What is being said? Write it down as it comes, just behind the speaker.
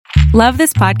Love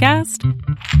this podcast?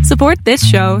 Support this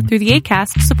show through the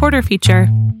Acast supporter feature.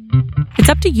 It's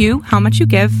up to you how much you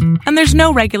give, and there's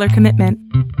no regular commitment.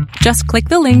 Just click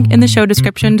the link in the show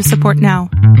description to support now.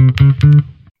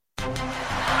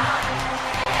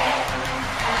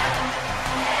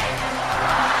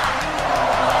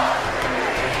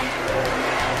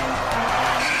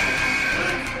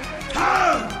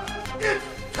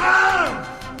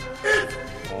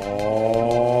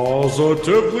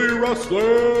 Positively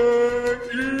Wrestling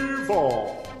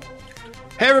Evolved.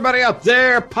 Hey, everybody out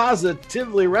there,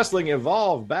 Positively Wrestling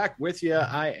Evolved, back with you.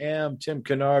 I am Tim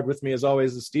Kennard. With me, as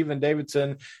always, is Steven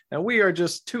Davidson. And we are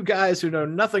just two guys who know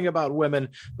nothing about women,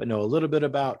 but know a little bit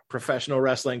about professional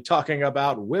wrestling, talking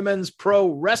about women's pro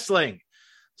wrestling.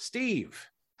 Steve,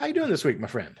 how you doing this week, my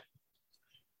friend?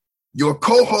 Your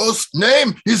co-host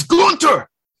name is Gunther.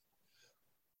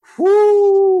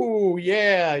 Whoo,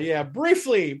 yeah.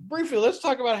 Briefly, let's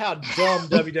talk about how dumb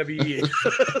WWE is.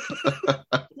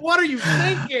 What are you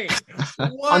thinking?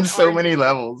 On so many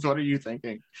levels. What are you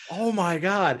thinking? Oh my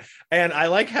God. And I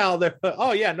like how they're,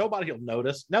 nobody will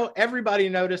notice. No, everybody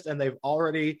noticed, and they've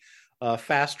already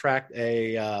fast-tracked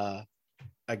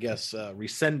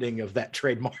rescinding of that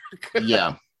trademark.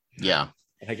 Yeah.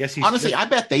 I guess honestly, I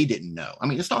bet they didn't know. I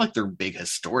mean, it's not like they're big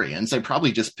historians. They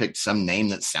probably just picked some name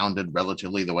that sounded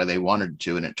relatively the way they wanted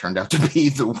to, and it turned out to be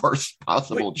the worst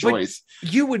possible choice.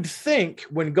 But you would think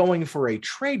when going for a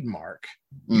trademark,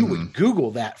 you would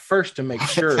Google that first to make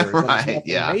sure right,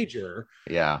 it's major.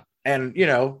 Yeah. And,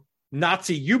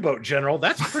 Nazi U-boat general,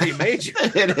 that's pretty major.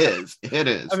 It is.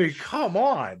 I mean, come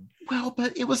on. Well,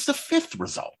 but it was the fifth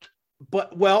result.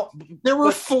 There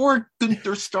were four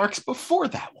Gunther Starks before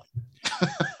that one.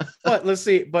 But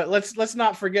let's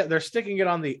not forget they're sticking it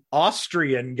on the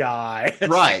Austrian guy.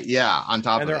 Right, yeah, on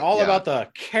top of it. And they're all about the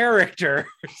character.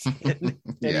 and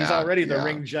he's already the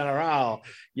ring general.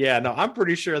 Yeah, no, I'm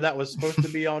pretty sure that was supposed to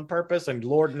be on purpose, and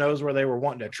Lord knows where they were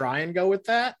wanting to try and go with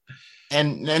that.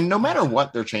 And no matter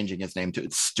what they're changing his name to,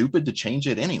 it's stupid to change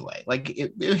it anyway. Like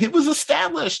it was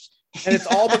established. And it's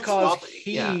all because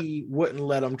he wouldn't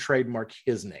let him trademark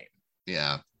his name.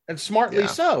 Yeah. And smartly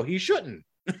so. He shouldn't.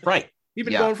 Right. He'd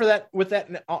been going for that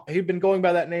he'd been going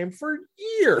by that name for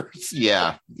years.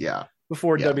 Yeah.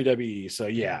 Before WWE. So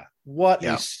what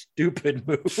a stupid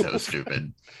move. So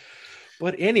stupid.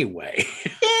 But anyway.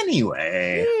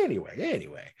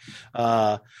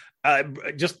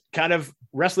 Just kind of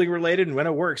wrestling related, and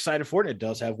when we're excited for it, it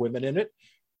does have women in it.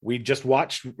 We just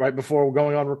watched right before we're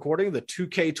going on recording the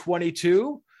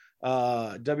 2K22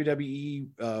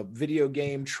 WWE video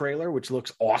game trailer, which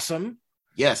looks awesome.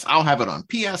 Yes, I'll have it on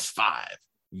PS5.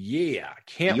 Yeah,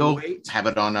 You'll wait. Have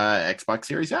it on Xbox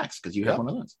Series X because you have one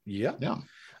of those. Yeah.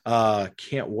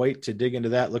 Can't wait to dig into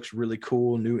that. Looks really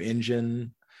cool. New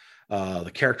engine.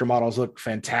 The character models look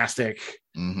fantastic.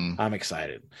 I'm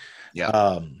excited.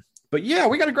 Yeah. But yeah,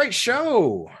 we got a great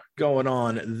show going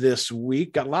on this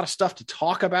week. Got a lot of stuff to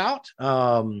talk about.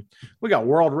 We got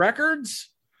world records.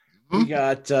 We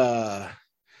got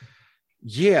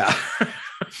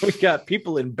we got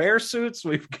people in bear suits.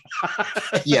 We've got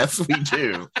yes, we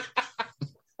do.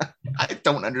 I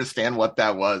don't understand what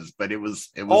that was, but it was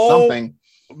something.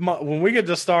 When we get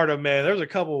to stardom, man, there's a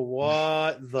couple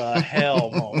what the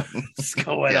hell moments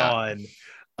going on.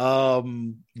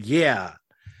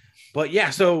 But yeah,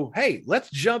 so hey, let's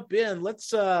jump in. We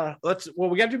got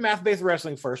to do math-based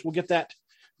wrestling first. We'll get that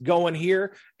going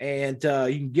here, and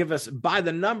you can give us by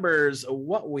the numbers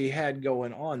what we had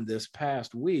going on this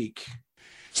past week.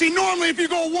 See, normally if you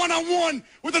go one-on-one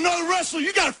with another wrestler,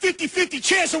 you got a 50-50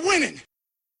 chance of winning.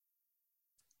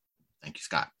 Thank you,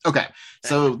 Scott. Okay,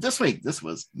 so this week, this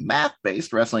was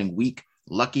math-based wrestling week,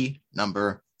 lucky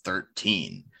number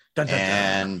 13. Dun, dun,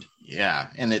 dun.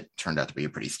 And it turned out to be a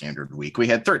pretty standard week. We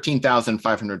had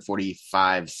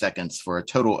 13,545 seconds for a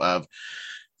total of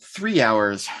 3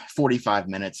 hours, 45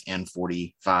 minutes, and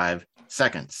 45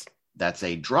 seconds. That's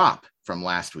a drop from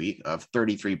last week of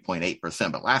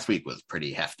 33.8%, but last week was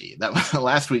pretty hefty. That was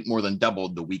last week more than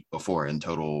doubled the week before in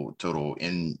total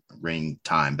in-ring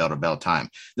time, bell-to-bell time.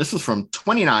 This was from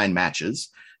 29 matches,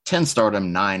 10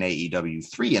 Stardom, 9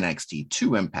 AEW, 3 NXT,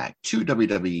 2 Impact, 2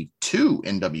 WWE, 2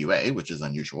 NWA, which is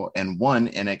unusual, and 1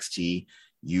 NXT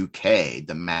UK.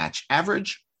 The match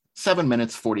average, 7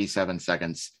 minutes, 47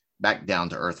 seconds, back down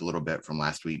to earth a little bit from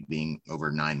last week being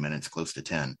over 9 minutes, close to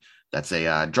 10. That's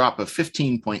a drop of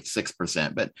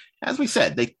 15.6%. But as we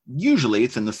said,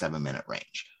 it's in the 7-minute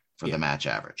range for the match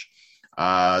average.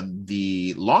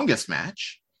 The longest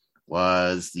match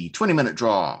was the 20-minute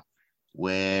draw,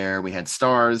 where we had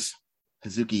stars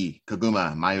Hazuki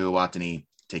Koguma, Mayu Iwatani,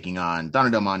 taking on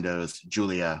Donna Del Mondo's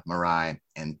Julia Marai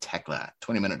and Tekla.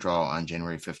 20-minute draw on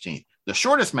January 15th. The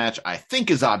shortest match, I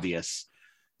think, is obvious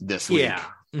this week. Yeah.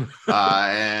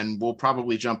 And we'll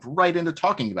probably jump right into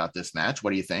talking about this match.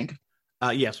 What do you think?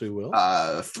 Yes, we will.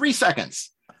 3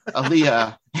 seconds.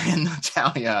 Aaliyah and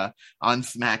Natalya on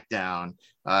SmackDown.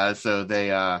 So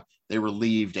they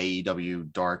relieved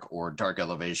AEW Dark or Dark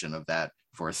Elevation of that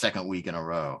for a second week in a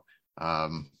row.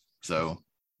 So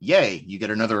yay, you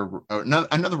get another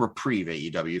reprieve,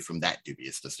 AEW, from that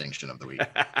dubious distinction of the week.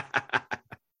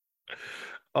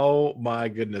 Oh my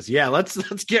goodness. Yeah, let's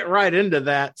get right into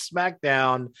that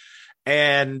SmackDown.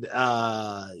 And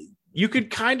you could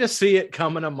kind of see it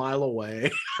coming a mile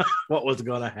away what was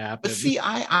going to happen. But see,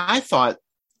 I thought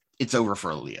it's over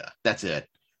for Aaliyah. That's it.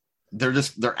 They're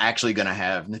actually going to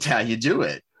have Natalya do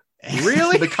it.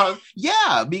 Really? because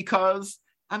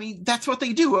I mean, that's what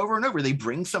they do over and over. They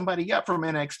bring somebody up from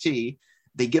NXT,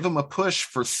 they give them a push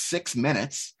for 6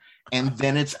 minutes, and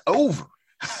then it's over.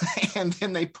 And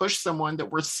then they push someone that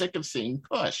we're sick of seeing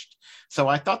pushed. So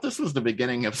I thought this was the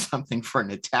beginning of something for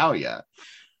Natalya,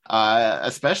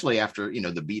 especially after, the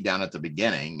beatdown at the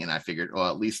beginning. And I figured, well,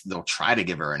 at least they'll try to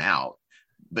give her an out.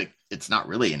 But it's not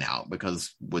really an out,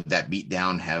 because would that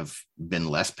beatdown have been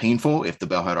less painful if the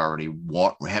bell had already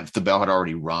rung?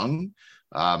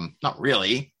 Not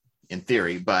really, in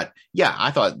theory, but yeah,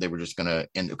 I thought they were just going to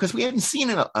end, because we hadn't seen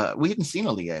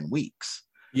Aaliyah in weeks.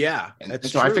 Yeah, and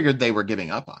so true. I figured they were giving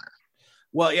up on her.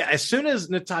 Well, yeah, as soon as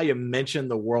Natalya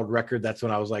mentioned the world record, that's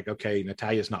when I was like, okay,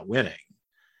 Natalya's not winning.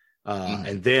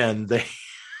 And then they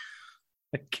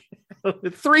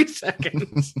 3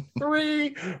 seconds,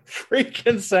 3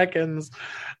 freaking seconds.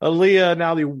 Aaliyah,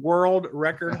 now the world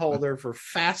record holder for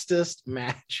fastest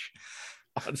match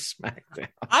on SmackDown.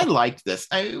 I liked this.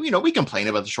 We complain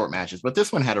about the short matches, but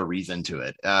this one had a reason to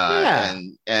it.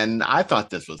 And I thought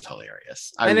this was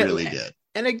hilarious. I really did.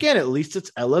 And again, at least it's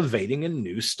elevating a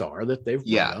new star that they've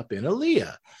brought up in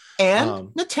Aaliyah.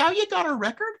 And Natalya got her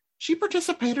record. She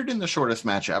participated in the shortest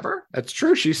match ever. That's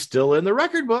true. She's still in the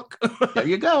record book. There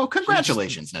you go.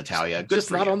 Congratulations, Natalya. Good just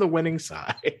for not you. on the winning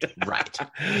side. Right.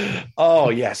 Oh,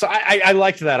 yeah. So I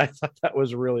liked that. I thought that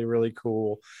was really, really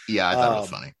cool. Yeah, I thought it was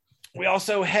funny. We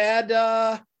also had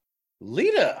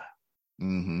Lita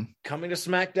coming to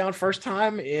SmackDown, first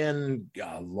time in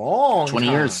a long 20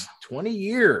 time. years. 20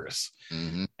 years.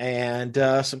 And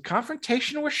some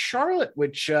confrontation with Charlotte,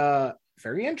 which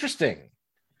very interesting.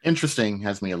 Interesting,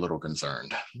 has me a little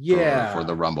concerned. Yeah. For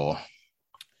the Rumble.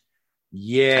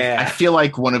 Yeah. I feel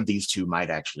like one of these two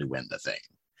might actually win the thing.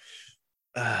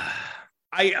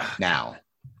 Now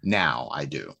I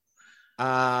do. There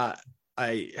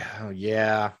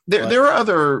are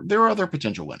other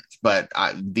potential winners, but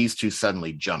these two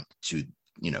suddenly jumped to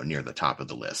near the top of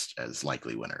the list as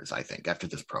likely winners, I think, after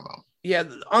this promo. Yeah,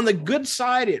 on the good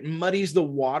side, it muddies the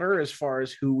water as far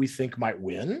as who we think might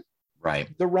win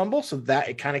the Rumble, so that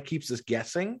it kind of keeps us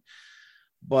guessing.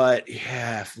 But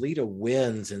yeah, if Lita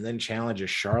wins and then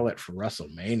challenges Charlotte for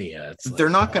WrestleMania, they're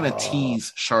not going to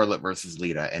tease Charlotte versus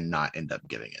Lita and not end up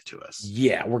giving it to us.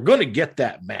 Yeah, we're going to get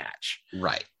that match.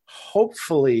 Right.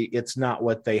 Hopefully it's not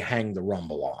what they hang the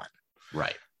Rumble on.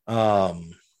 Right.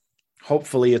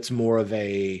 Hopefully it's more of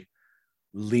a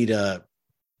Lita.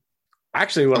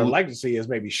 Actually, what I'd like to see is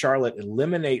maybe Charlotte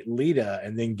eliminate Lita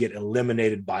and then get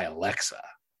eliminated by Alexa.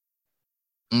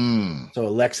 So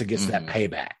Alexa gets that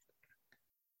payback.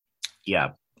 Yeah.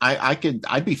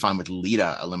 I'd be fine with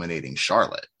Lita eliminating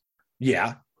Charlotte.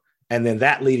 Yeah. And then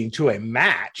that leading to a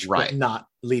match, right, but not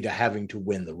Lita having to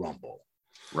win the Rumble.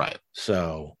 Right.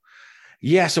 So,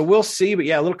 yeah, so we'll see. But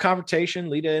yeah, a little confrontation.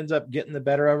 Lita ends up getting the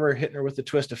better of her, hitting her with the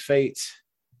twist of fate.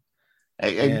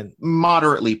 A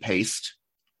moderately paced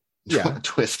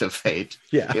twist of fate.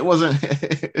 Yeah. It wasn't,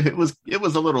 it was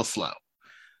a little slow.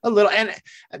 A little. And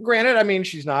granted, I mean,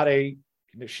 she's not in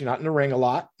the ring a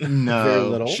lot. No, very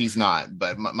little. She's not.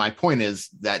 But my point is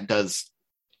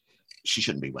she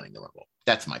shouldn't be winning the Rumble.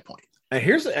 That's my point. And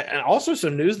here's also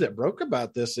some news that broke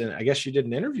about this. And I guess she did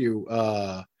an interview,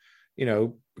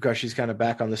 because she's kind of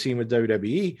back on the scene with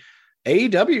WWE.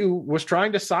 AEW was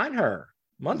trying to sign her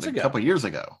months ago. A couple years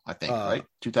ago, I think, right?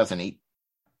 2019.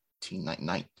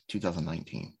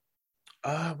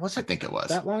 Was it? I think it was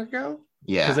that long ago.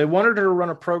 Yeah. Because they wanted her to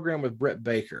run a program with Britt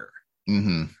Baker.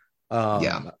 Yeah.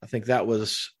 I think that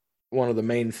was one of the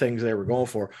main things they were going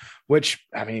for, which,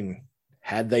 I mean,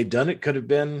 had they done it, could have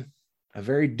been a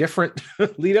very different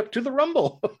lead up to the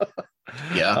Rumble.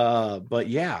 Yeah. But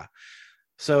yeah,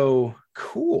 so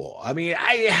cool. I mean,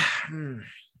 I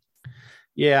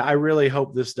really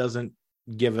hope this doesn't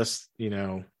give us,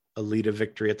 a Lita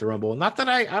victory at the Rumble. Not that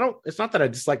it's not that I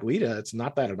dislike Lita. It's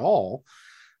not that at all.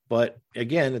 But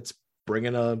again, it's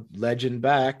bringing a legend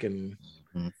back and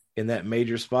in that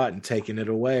major spot and taking it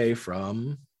away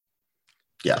from,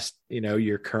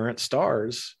 your current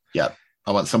stars. Yeah.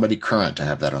 I want somebody current to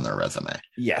have that on their resume.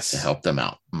 Yes. To help them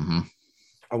out. Mm-hmm.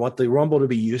 I want the Rumble to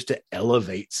be used to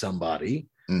elevate somebody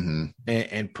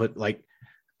and put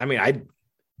I'd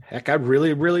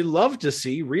really, really love to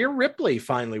see Rhea Ripley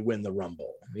finally win the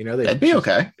Rumble. That'd be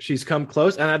okay. She's come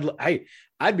close, and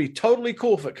I'd be totally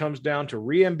cool if it comes down to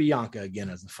Rhea and Bianca again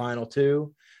as the final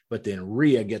two, but then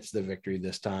Rhea gets the victory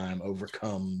this time,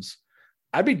 overcomes.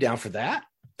 I'd be down for that.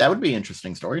 That would be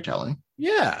interesting storytelling.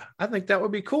 Yeah, I think that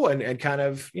would be cool, and kind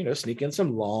of sneak in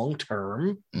some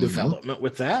long-term development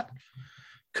with that.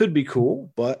 Could be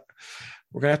cool, but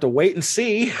we're gonna have to wait and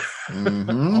see.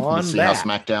 We'll see how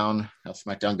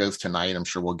SmackDown goes tonight. I'm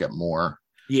sure we'll get more.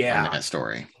 Yeah, on that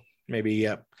story. Maybe.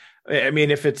 Yep. I mean,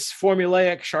 if it's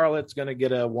formulaic, Charlotte's gonna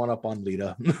get a one-up on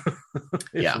Lita.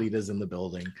 If Lita's in the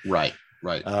building. Right.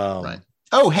 Right.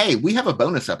 Oh, hey, we have a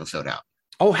bonus episode out.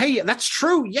 Oh, hey, that's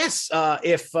true. Yes.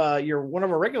 If you're one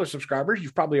of our regular subscribers,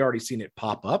 you've probably already seen it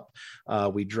pop up.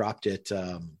 We dropped it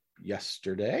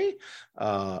yesterday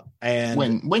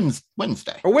and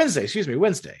Wednesday.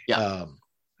 Yeah.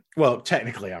 Well,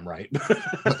 technically I'm right.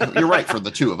 You're right for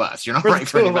the two of us. You're not for right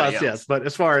for anybody else. else. Yes, but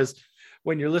as far as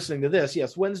when you're listening to this,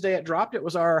 yes, Wednesday it dropped. It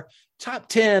was our top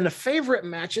 10 favorite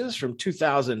matches from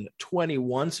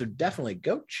 2021. So definitely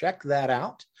go check that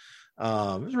out. It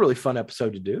was a really fun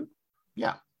episode to do.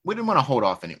 Yeah. We didn't want to hold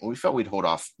off we felt we'd held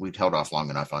off long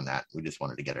enough on that. We just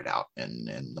wanted to get it out and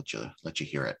let you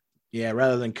hear it. Yeah,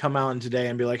 rather than come out today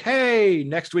and be like, hey,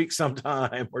 next week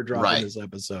sometime we're dropping this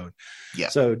episode. Yeah.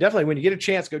 So definitely when you get a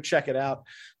chance, go check it out.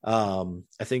 I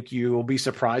think you will be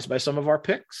surprised by some of our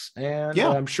picks, and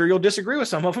I'm sure you'll disagree with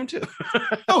some of them too.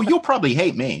 Oh, you'll probably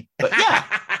hate me, but yeah.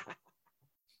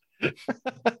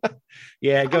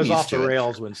 Yeah, it goes off the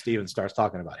rails when Steven starts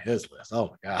talking about his list.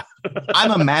 Oh my God.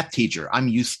 I'm a math teacher. I'm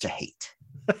used to hate.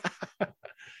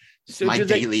 It's my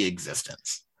daily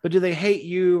existence. But do they hate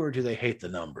you or do they hate the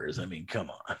numbers? I mean,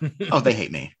 come on. Oh, they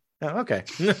hate me. Oh, okay.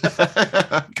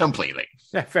 Completely.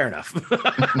 Yeah, fair enough.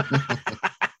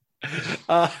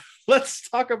 Let's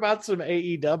talk about some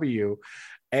AEW.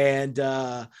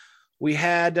 And we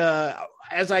had,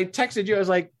 as I texted you, I was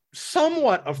like,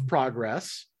 somewhat of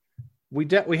progress. We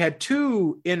had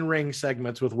two in-ring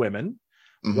segments with women.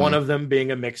 One of them being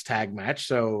a mixed tag match.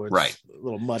 So it's a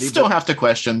little muddy. Still have to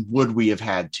question, would we have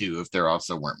had two if there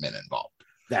also weren't men involved?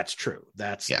 That's true.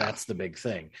 That's the big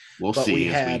thing. We'll see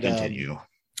as we continue.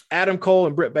 Adam Cole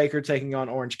and Britt Baker taking on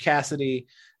Orange Cassidy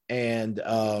and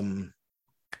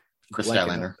Chris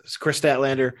Statlander. Chris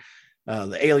Statlander,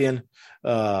 the alien.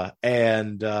 The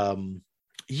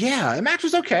match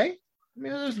was okay. I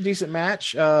mean, it was a decent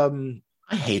match.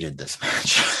 I hated this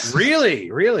match.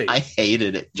 Really? I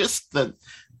hated it. Just the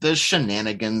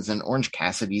shenanigans and Orange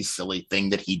Cassidy's silly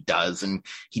thing that he does. And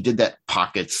he did that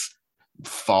trust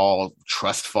fall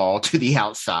to the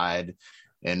outside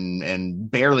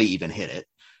and barely even hit it.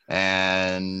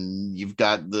 And you've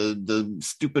got the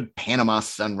stupid Panama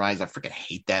Sunrise. I freaking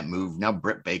hate that move. Now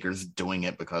Britt Baker's doing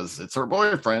it because it's her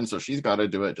boyfriend, so she's got to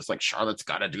do it, just like Charlotte's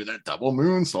got to do that double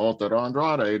moonsault that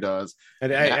Andrade does.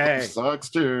 And that sucks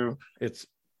too. It's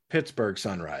Pittsburgh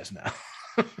Sunrise now.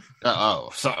 I'm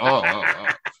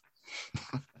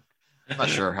not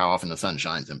sure how often the sun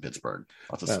shines in Pittsburgh.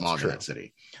 Lots of smog in that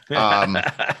city. Now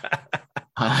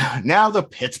the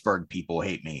Pittsburgh people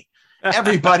hate me.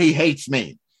 Everybody hates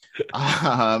me.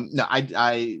 No,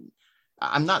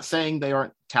 I'm not saying they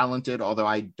aren't talented, although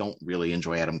I don't really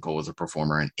enjoy Adam Cole as a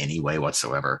performer in any way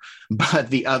whatsoever. But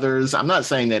the others, I'm not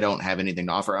saying they don't have anything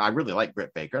to offer. I really like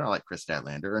Britt Baker. And I like Chris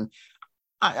Statlander. And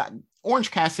Orange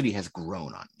Cassidy has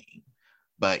grown on me.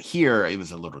 But here, it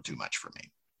was a little too much for me.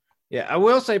 Yeah, I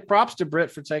will say props to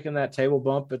Britt for taking that table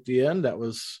bump at the end. That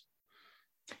was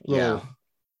a little,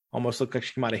 almost looked like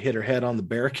she might have hit her head on the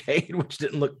barricade, which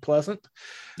didn't look pleasant.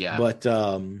 Yeah. But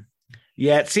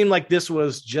it seemed like this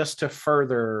was just to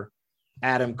further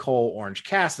Adam Cole, Orange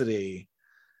Cassidy,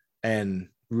 and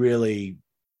really,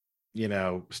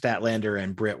 Statlander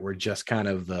and Britt were just kind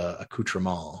of the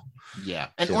accoutrement. Yeah.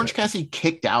 And Orange Cassidy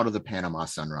kicked out of the Panama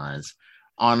Sunrise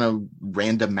on a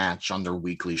random match on their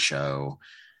weekly show.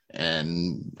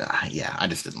 And I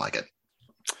just didn't like it.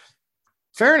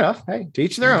 Fair enough. Hey, to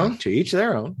each their own.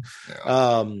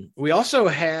 Yeah. We also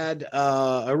had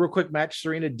a real quick match,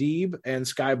 Serena Deeb and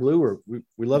Sky Blue.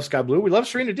 We love Sky Blue. We love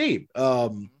Serena Deeb. I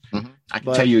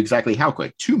can tell you exactly how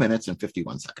quick. 2 minutes and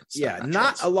 51 seconds. Yeah,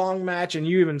 not a long match. And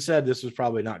you even said this was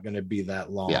probably not going to be that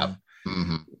long. Yeah.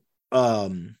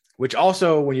 Which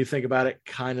also, when you think about it,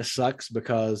 kind of sucks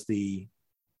because the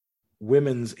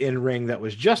women's in-ring that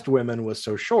was just women was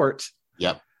so short.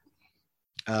 Yep.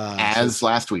 As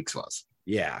last week's was.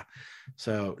 Yeah.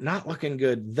 So not looking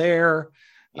good there.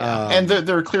 Yeah. And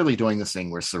they're clearly doing this thing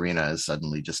where Serena is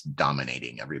suddenly just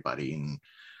dominating everybody. And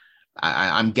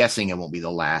I'm guessing it won't be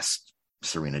the last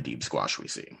Serena Deeb squash we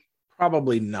see.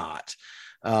 Probably not.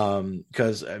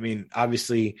 Because, I mean,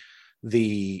 obviously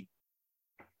the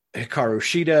Hikaru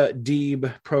Shida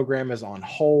Deeb program is on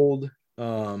hold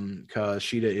because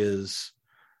Shida is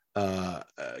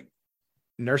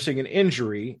nursing an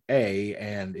injury,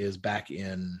 and is back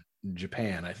in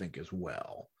Japan, I think, as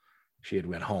well. She had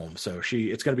went home, so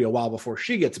it's going to be a while before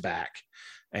she gets back,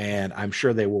 and I'm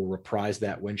sure they will reprise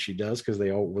that when she does, because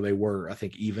they were, I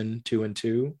think, even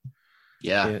 2-2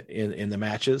 in the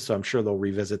matches, so I'm sure they'll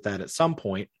revisit that at some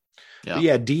point. But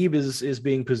yeah, Deeb is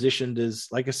being positioned as,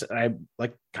 like I said,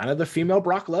 like kind of the female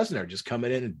Brock Lesnar, just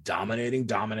coming in and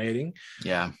dominating.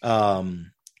 Yeah.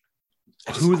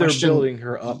 Who they're building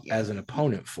her up as an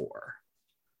opponent for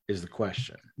is the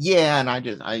question. Yeah,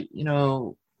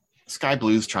 and Sky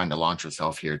Blue's trying to launch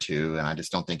herself here too, and I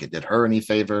just don't think it did her any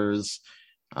favors.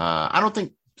 I don't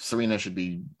think Serena should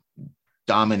be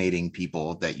dominating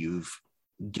people that you've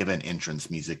given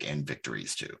entrance music and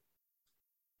victories to.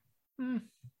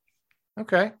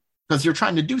 Okay. Because you're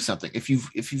trying to do something. If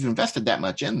you've invested that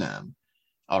much in them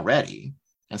already,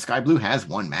 and Sky Blue has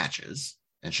won matches,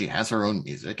 and she has her own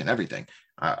music and everything,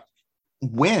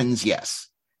 wins, yes.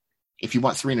 If you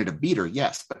want Serena to beat her,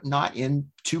 yes, but not in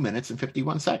 2 minutes and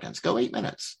 51 seconds. Go 8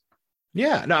 minutes.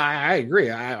 Yeah, no, I agree.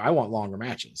 I want longer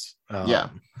matches.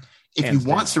 If you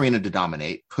want Serena to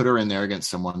dominate, put her in there against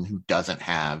someone who doesn't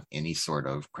have any sort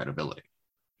of credibility.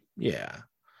 Yeah.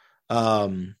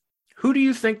 Who do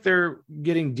you think they're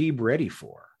getting Deeb ready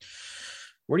for?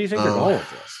 Where do you think they're going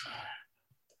with this?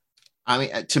 I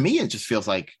mean, to me, it just feels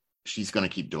like she's going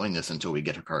to keep doing this until we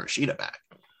get Hikaru Shida back.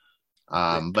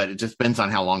 But it just depends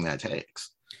on how long that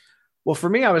takes. Well, for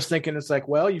me, I was thinking it's like,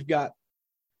 well, you've got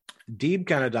Deeb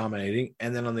kind of dominating,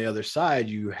 and then on the other side,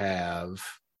 you have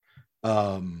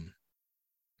the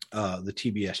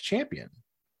TBS champion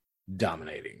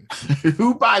dominating.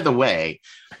 Who, by the way,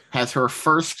 has her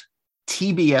first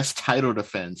TBS title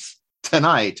defense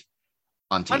tonight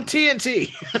on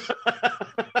TNT.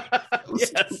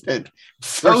 Yes.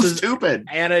 So stupid.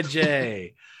 Anna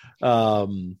Jay.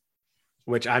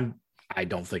 Which I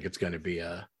don't think it's going to be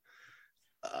a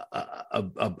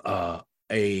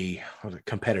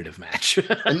competitive match.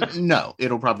 No,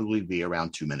 it'll probably be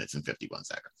around 2 minutes and 51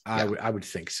 seconds. I would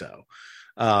think so.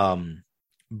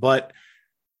 But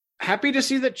happy to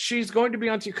see that she's going to be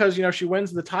on because she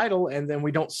wins the title and then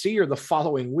we don't see her the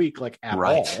following week at all.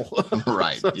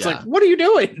 Right. So it's like, what are you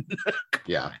doing?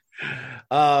 Yeah.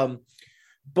 But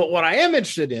what I am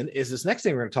interested in is this next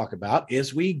thing we're going to talk about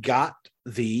is we got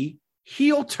the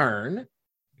heel turn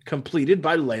completed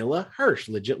by Layla Hirsch,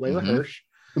 legit Layla Hirsch.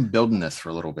 Been building this for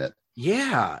a little bit.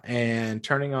 Yeah, and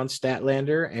turning on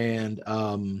Statlander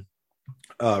and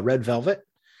Red Velvet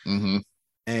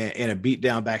and a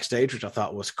beatdown backstage, which I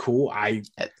thought was cool.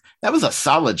 That was a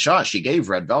solid shot she gave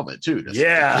Red Velvet too. To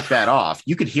get that off.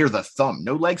 You could hear the thump.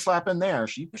 No leg slap in there.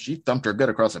 She thumped her good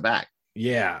across the back.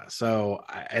 Yeah. So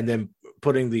and then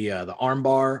putting the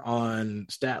armbar on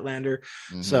Statlander.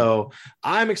 So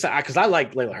I'm excited because I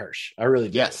like Layla Hirsch. I really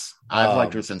do. Yes, I've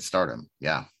liked her since Stardom.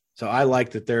 Yeah. So I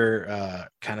like that they're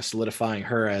kind of solidifying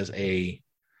her as a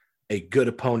good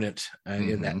opponent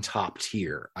in that top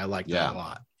tier. I like that a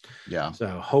lot. Yeah. So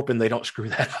hoping they don't screw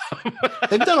that up.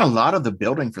 They've done a lot of the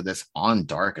building for this on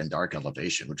Dark and Dark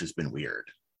Elevation, which has been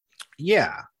weird.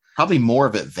 Yeah. Probably more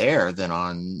of it there than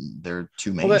on their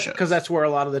two main shows. Because that's where a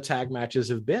lot of the tag matches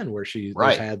have been, where she's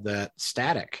had that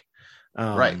static.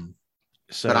 Right.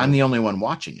 So, but I'm the only one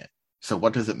watching it. So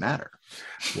what does it matter?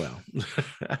 Well,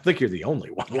 I think you're the only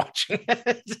one watching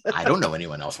it. I don't know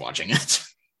anyone else watching it.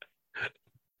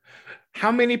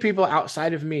 How many people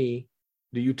outside of me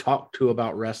do you talk to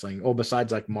about wrestling? Oh,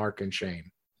 besides Mark and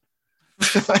Shane.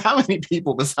 How many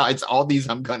people besides all these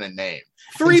I'm going to name?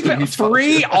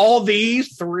 Three, all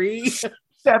these three?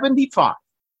 75.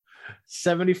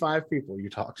 75 people you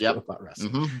talk to about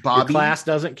wrestling. Bobby. Your class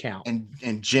doesn't count.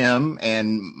 And Jim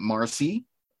and Marcy.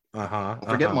 Don't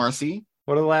forget Marcy.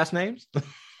 What are the last names?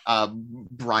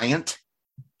 Bryant.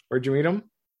 Where'd you meet him?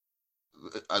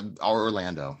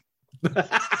 Orlando.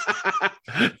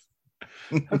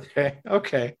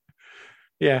 Okay.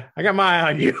 Yeah, I got my eye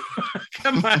on you.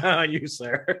 Got my eye on you,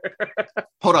 sir.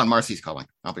 Hold on, Marcy's calling.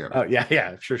 I'll be right back. Oh,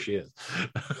 yeah, sure she is.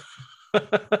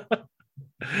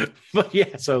 But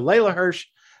yeah, so Layla Hirsch,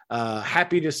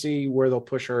 happy to see where they'll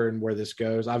push her and where this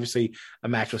goes. Obviously, a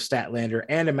match with Statlander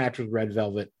and a match with Red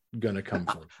Velvet going to come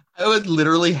from. I would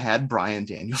literally had Bryan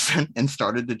Danielson and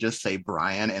started to just say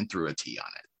Brian and threw a T on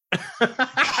it.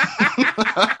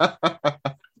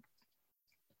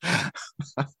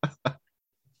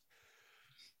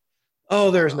 Oh,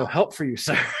 there's no help for you,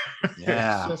 sir.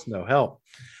 Yeah. There's just no help.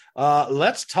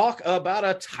 Let's talk about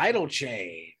a title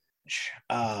change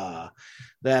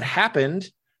that happened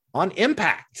on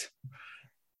Impact.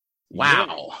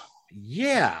 Wow.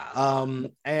 Yeah.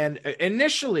 And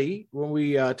initially, when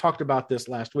we talked about this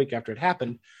last week after it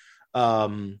happened,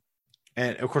 and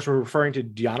of course, we're referring to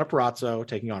Deonna Purrazzo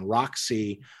taking on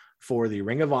Roxy for the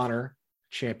Ring of Honor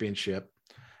Championship.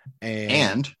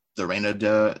 And the Reina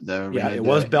de it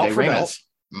was belt for belt.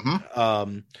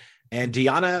 Mm-hmm. And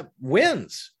Deonna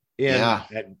wins in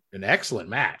an excellent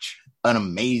match. An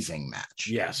amazing match.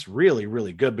 Yes, really,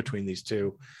 really good between these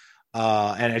two.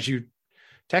 And as you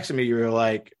texted me, you were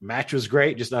like, match was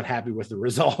great, just not happy with the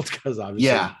result because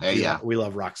obviously we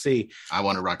love Roxy. I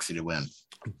wanted Roxy to win.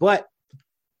 But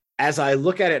as I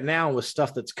look at it now with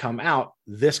stuff that's come out,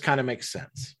 this kind of makes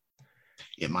sense.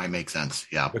 It might make sense.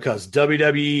 Yeah. Because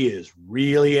WWE is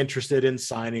really interested in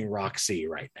signing Roxy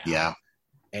right now. Yeah.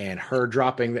 And her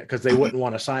dropping that because they wouldn't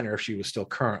want to sign her if she was still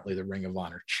currently the Ring of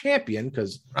Honor champion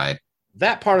because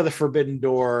that part of the forbidden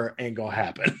door ain't going to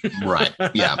happen. Right.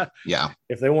 Yeah. Yeah.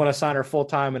 If they want to sign her full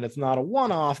time and it's not a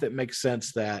one-off, that makes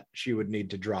sense that she would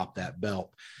need to drop that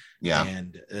belt. Yeah.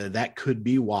 And that could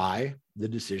be why the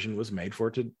decision was made for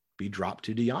it to be dropped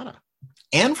to Deonna.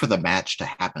 And for the match to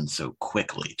happen so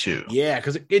quickly, too. Yeah,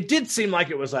 because it did seem like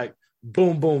it was like,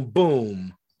 boom, boom,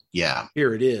 boom. Yeah.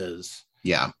 Here it is.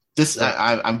 Yeah.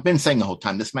 I've been saying the whole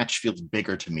time, this match feels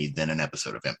bigger to me than an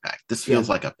episode of Impact. This feels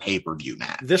like a pay-per-view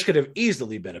match. This could have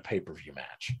easily been a pay-per-view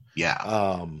match.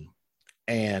 Yeah.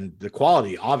 And the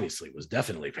quality obviously was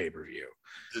definitely pay-per-view.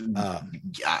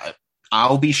 Yeah.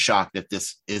 I'll be shocked if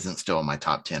this isn't still in my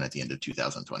top 10 at the end of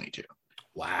 2022.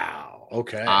 Wow.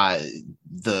 Okay.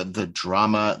 The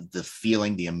drama, the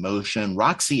feeling, the emotion.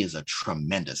 Roxy is a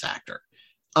tremendous actor.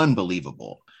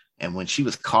 Unbelievable. And when she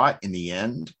was caught in the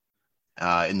end,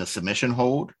 in the submission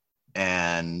hold,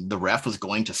 and the ref was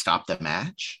going to stop the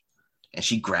match, and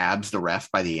she grabs the ref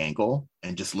by the ankle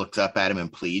and just looks up at him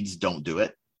and pleads, don't do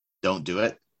it. Don't do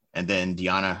it. And then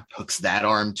Deonna hooks that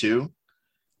arm too.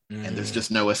 And there's just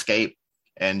no escape.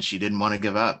 And she didn't want to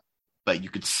give up. But you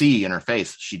could see in her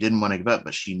face, she didn't want to give up,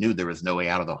 but she knew there was no way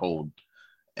out of the hold.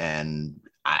 And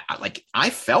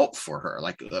I felt for her.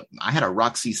 I had a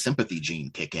Roxy sympathy gene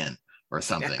kick in or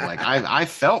something. I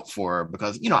felt for her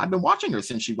because, I've been watching her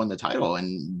since she won the title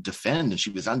and defend, and she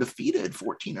was undefeated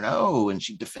 14-0, and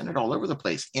she defended all over the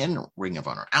place in Ring of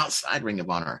Honor, outside Ring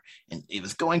of Honor. And it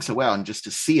was going so well. And just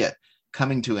to see it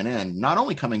coming to an end, not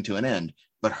only coming to an end,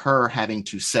 but her having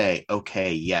to say,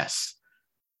 okay, yes,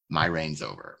 my reign's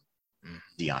over.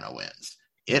 Deonna wins.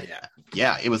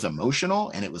 It was emotional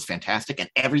and it was fantastic, and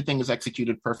everything was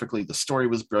executed perfectly. The story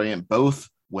was brilliant. Both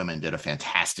women did a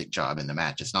fantastic job in the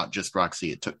match. It's not just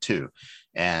Roxy, it took two.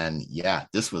 And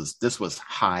this was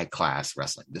high class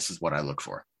wrestling. This is what I look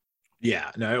for.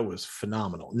 Yeah, no, it was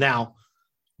phenomenal. Now,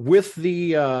 with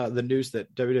the news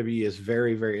that WWE is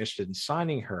very, very interested in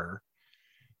signing her,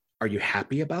 are you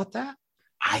happy about that?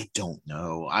 I don't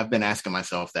know. I've been asking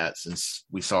myself that since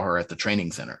we saw her at the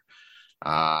training center.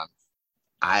 I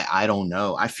don't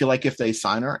know. I feel like if they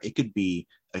sign her, it could be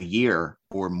a year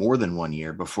or more than 1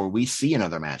 year before we see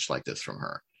another match like this from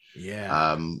her.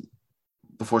 Yeah.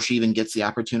 Before she even gets the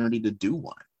opportunity to do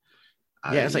one.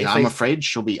 I'm afraid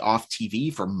she'll be off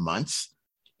TV for months,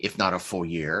 if not a full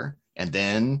year. And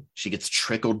then she gets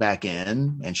trickled back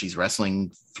in and she's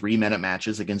wrestling 3-minute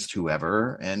matches against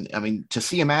whoever. And I mean, to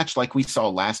see a match like we saw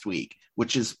last week,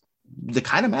 which is the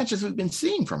kind of matches we've been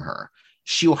seeing from her,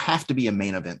 she'll have to be a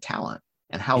main event talent.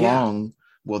 And how long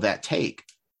will that take?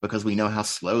 Because we know how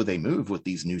slow they move with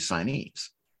these new signees.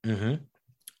 Mm-hmm.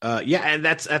 And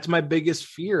that's my biggest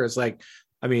fear. Is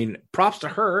props to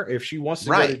her if she wants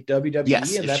to go to WWE.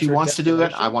 Yes, if she wants to do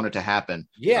it, I want it to happen.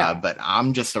 Yeah, but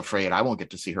I'm just afraid I won't get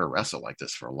to see her wrestle like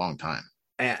this for a long time.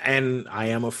 And I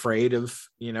am afraid of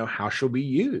how she'll be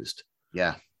used.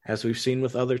 Yeah, as we've seen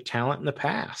with other talent in the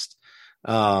past.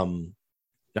 God,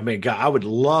 I would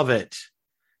love it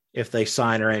if they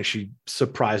sign her and she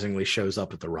surprisingly shows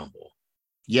up at the Rumble.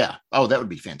 Yeah. Oh, that would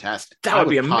be fantastic. That would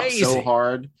be amazing. So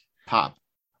hard. Pop.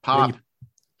 And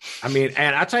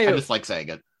I tell you, I just like saying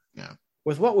it. Yeah.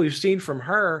 With what we've seen from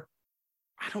her,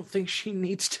 I don't think she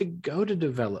needs to go to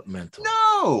developmental.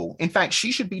 No. In fact,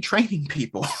 she should be training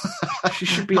people. She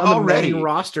should be on the main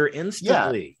roster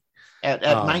instantly. Yeah.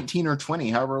 At 19 or 20,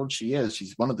 however old she is,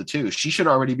 she's one of the two. She should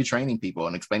already be training people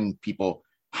and explaining people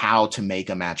how to make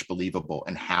a match believable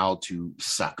and how to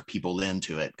suck people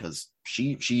into it, because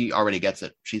she already gets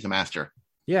it. She's a master.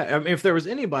 Yeah, I mean, if there was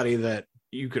anybody that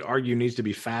you could argue needs to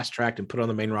be fast tracked and put on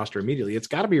the main roster immediately, it's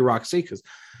got to be Roxy. Because,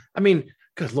 I mean,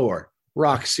 good Lord,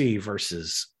 Roxy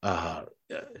versus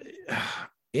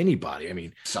anybody. I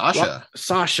mean,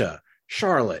 Sasha,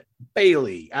 Charlotte,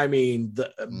 Bailey. I mean,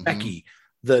 the Becky.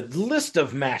 The list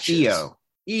of matches.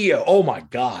 Io. Oh my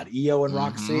God, Io and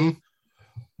Roxy.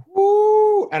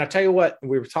 Woo! And I tell you what,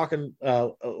 we were talking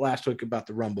last week about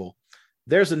the Rumble.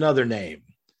 There's another name.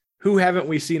 Who haven't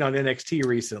we seen on NXT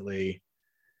recently?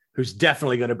 Who's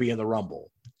definitely going to be in the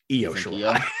Rumble? Io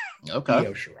Shirai. Okay.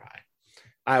 Io Shirai.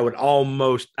 I would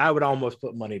almost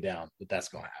put money down that that's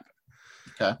going to happen.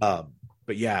 Okay.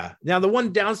 But yeah, now the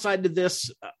one downside to this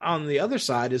on the other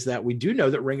side is that we do know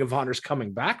that Ring of Honor is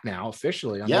coming back now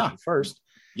officially on April 1st.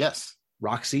 Yes.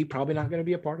 Roxy probably not going to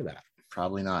be a part of that.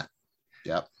 Probably not.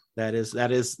 Yep. That is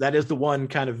the one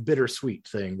kind of bittersweet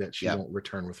thing that she won't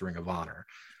return with Ring of Honor.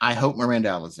 I hope Miranda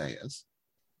Alizé is.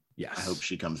 Yes. I hope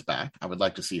she comes back. I would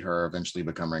like to see her eventually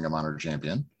become Ring of Honor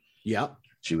champion. Yep.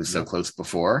 She was so close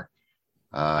before.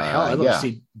 I'd like to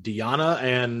see Deonna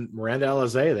and Miranda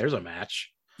Alizé. There's a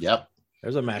match. Yep.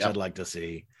 There's a match I'd like to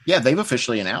see. Yeah, they've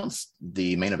officially announced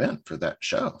the main event for that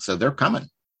show, so they're coming.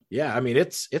 Yeah, I mean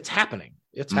it's happening.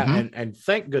 It's happening, and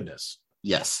thank goodness.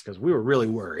 Yes, because we were really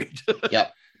worried.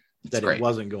 Yep, that it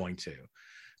wasn't going to.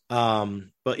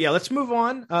 But yeah, let's move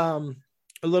on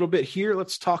a little bit here.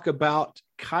 Let's talk about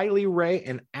Kylie Rae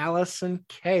and Allison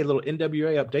Kay. A little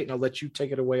NWA update, and I'll let you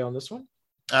take it away on this one.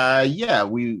 Yeah,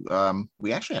 we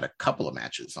actually had a couple of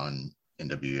matches on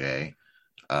NWA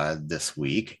this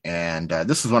week, and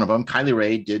this is one of them. Kylie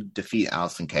Rae did defeat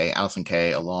Allison Kay. Allison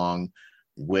Kay, along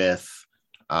with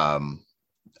now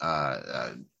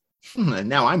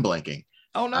I'm blanking.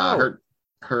 Oh no,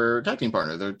 her tag team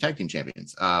partner, they're tag team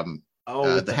champions.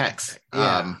 The Hex.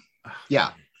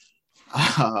 Yeah.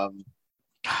 I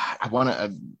want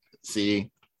to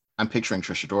see. I'm picturing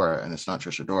Trish Adora, and it's not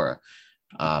Trish Adora.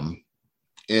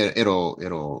 It'll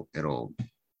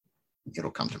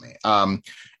come to me.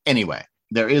 Anyway,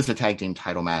 there is a tag team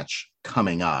title match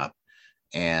coming up,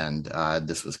 and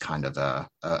this was kind of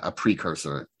a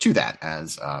precursor to that,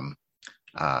 as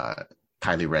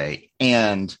Kylie Rae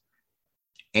and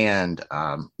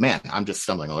man, I'm just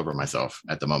stumbling all over myself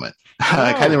at the moment.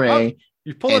 Kylie Rae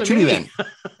and Tootie Lynn.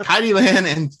 Kylie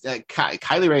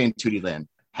Rae and Tootie Lynn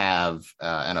have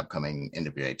an upcoming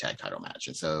NWA tag title match,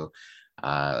 and so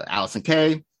Allison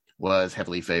Kay was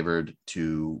heavily favored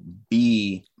to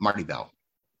be Marty Bell.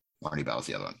 Marty Bell is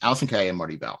the other one. Allison Kay and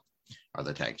Marty Bell are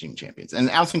the tag team champions, and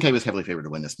Allison Kay was heavily favored to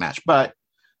win this match, but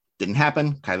didn't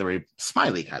happen.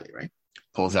 Smiley Kylie Rae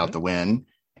pulls out the win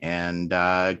and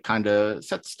kind of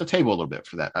sets the table a little bit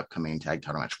for that upcoming tag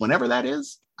title match. Whenever that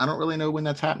is, I don't really know when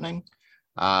that's happening.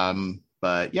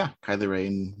 But yeah, Kylie Rae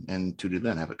and Tootie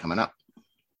Lynn have it coming up.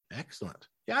 Excellent.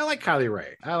 Yeah, I like Kylie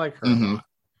Rae. I like her a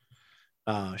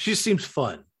lot. She seems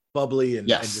fun, bubbly, and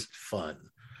just fun.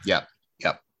 Yep,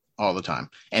 all the time.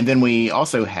 And then we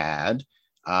also had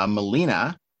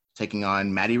Melina taking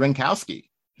on Maddie Rinkowski,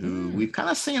 who we've kind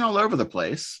of seen all over the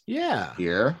place. Yeah.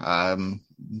 Here,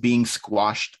 being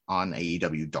squashed on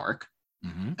AEW Dark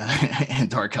and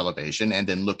Dark Elevation, and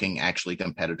then looking actually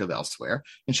competitive elsewhere.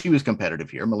 And she was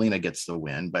competitive here. Melina gets the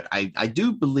win, but I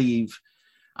do believe,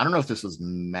 I don't know if this was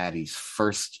Maddie's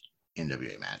first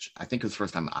NWA match. I think it was the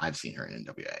first time I've seen her in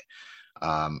NWA.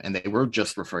 And they were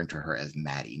just referring to her as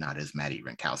Maddie, not as Maddie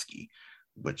Rinkowski,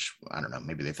 which I don't know,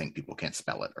 maybe they think people can't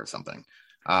spell it or something.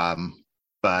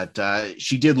 But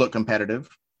she did look competitive,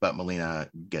 but Melina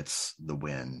gets the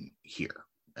win here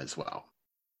as well.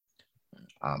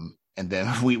 And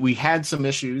then we had some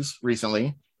issues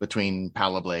recently between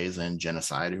Paola Blaze and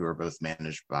Genocide, who are both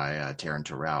managed by Taryn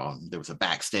Terrell. There was a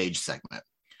backstage segment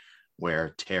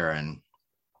where Taryn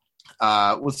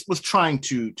was trying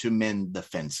to mend the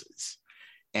fences.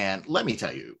 And let me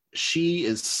tell you, she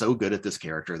is so good at this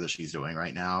character that she's doing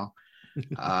right now.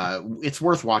 It's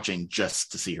worth watching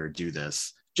just to see her do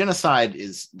this. Genocide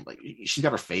is like, she's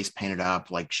got her face painted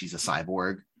up like she's a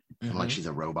cyborg and like she's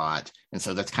a robot. And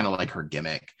so that's kind of like her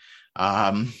gimmick.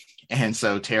 And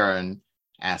so Taryn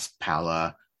asked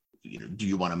Paola, do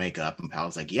you want to make up? And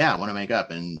Paola's like, yeah, I want to make up.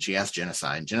 And she asked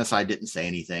Genocide. Genocide didn't say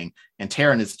anything. And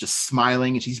Taryn is just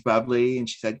smiling and she's bubbly. And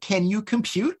she said, can you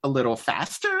compute a little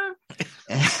faster?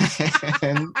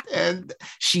 and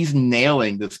she's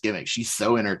nailing this gimmick. She's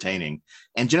so entertaining.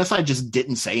 And Genocide just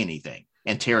didn't say anything.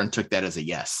 And Taryn took that as a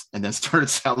yes and then started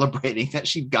celebrating that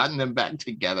she'd gotten them back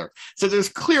together. So there's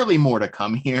clearly more to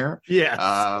come here. Yes.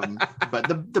 But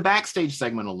the backstage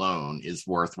segment alone is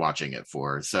worth watching it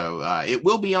for. So it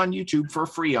will be on YouTube for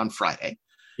free on Friday.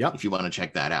 Yep. If you want to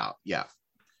check that out. Yeah.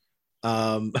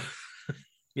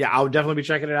 Yeah, I'll definitely be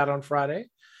checking it out on Friday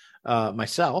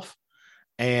myself.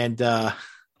 And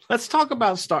let's talk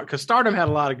about because Stardom had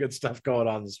a lot of good stuff going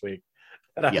on this week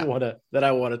that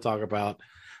I want to talk about.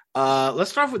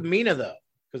 Let's start off with Mina, though,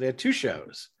 because they had 2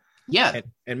 shows. Yeah.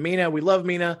 And Mina, we love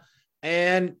Mina.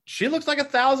 And she looks like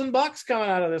 $1,000 coming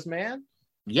out of this, man.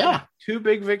 Yeah. 2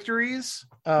 big victories.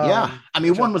 Yeah. I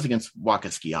mean, one was against Waka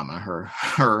Tsukiyama,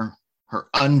 her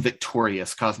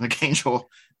unvictorious Cosmic Angel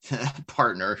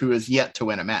partner who is yet to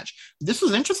win a match. This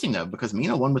was interesting, though, because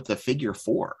Mina won with the figure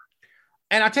 4.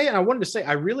 And I tell you, and I wanted to say,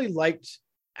 I really liked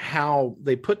how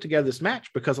they put together this match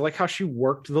because I like how she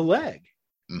worked the leg.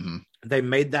 Mm-hmm. They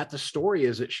made that the story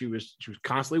is that she was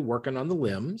constantly working on the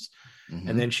limbs,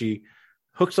 and then she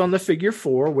hooks on the figure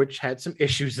 4, which had some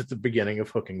issues at the beginning of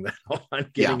hooking that on,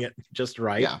 getting it just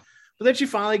right. Yeah. But then she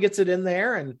finally gets it in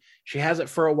there, and she has it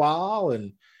for a while,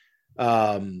 and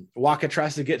Waka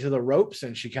tries to get to the ropes,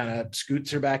 and she kind of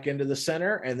scoots her back into the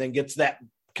center, and then gets that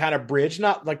kind of bridge,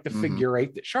 not like the figure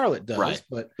 8 that Charlotte does, right,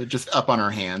 but just up on her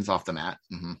hands off the mat.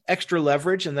 Extra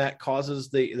leverage, and that causes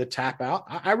the tap out.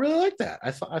 I really like that.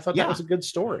 I thought that was a good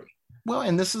story. Well,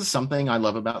 and this is something I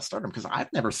love about Stardom because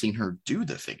I've never seen her do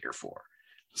the figure 4.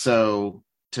 So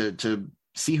to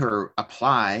see her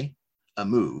apply a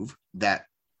move that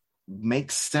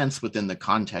makes sense within the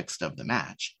context of the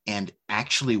match and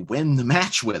actually win the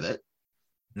match with it,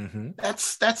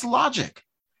 that's logic.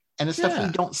 And it's stuff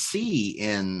you don't see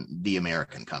in the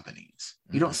American companies.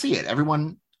 You don't see it.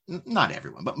 Everyone, not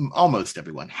everyone, but almost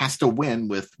everyone has to win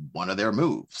with one of their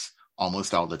moves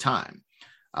almost all the time.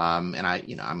 And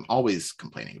I'm always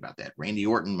complaining about that. Randy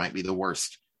Orton might be the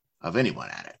worst of anyone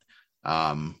at it.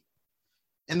 And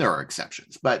there are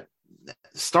exceptions, but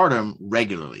Stardom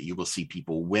regularly, you will see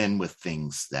people win with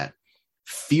things that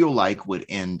feel like would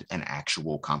end an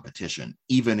actual competition,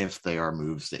 even if they are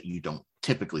moves that you don't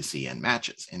typically see in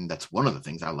matches. And that's one of the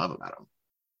things I love about them.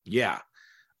 Yeah.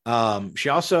 She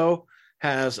also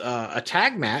has a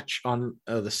tag match on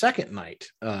the second night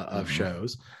of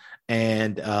shows.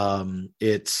 And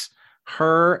it's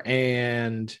her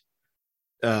and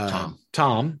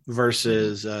Tom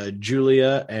versus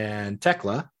Julia and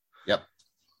Tekla. Yep.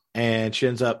 And she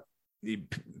ends up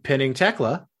pinning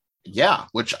Tekla. Yeah,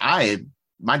 which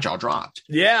my jaw dropped.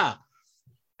 Yeah.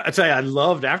 I tell you, I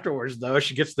loved afterwards, though.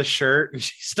 She gets the shirt and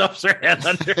she stuffs her head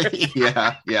under it.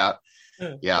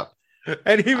 Yeah.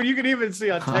 And you can even see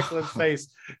on Tekla's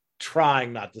face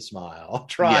trying not to smile,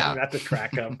 trying not to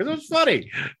crack up. Because it was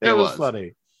funny. It was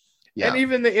funny. Yeah. And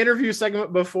even the interview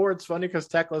segment before, it's funny because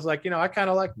Tekla's like, I kind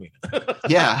of like me.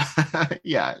 Yeah.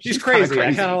 She's crazy.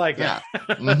 I kind of like her.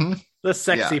 Mm-hmm. The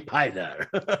sexy Pyder.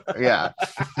 Yeah.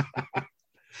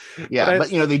 But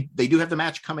they do have the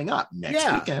match coming up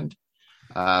next weekend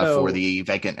for the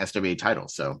vacant SWA title.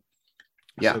 So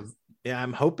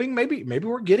I'm hoping maybe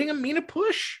we're getting a Mina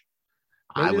push.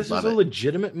 Maybe this is a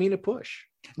legitimate Mina push.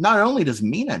 Not only does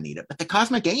Mina need it, but the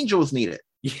Cosmic Angels need it.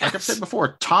 Yes. Like I've said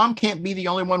before, Tom can't be the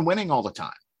only one winning all the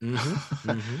time.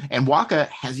 And Waka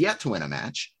has yet to win a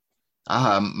match.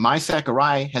 Mai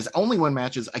Sakurai has only won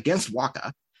matches against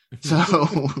Waka. So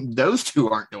those two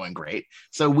aren't doing great.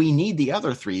 So we need the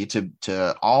other 3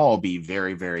 to all be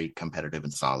very, very competitive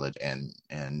and solid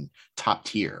and top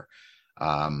tier.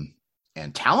 And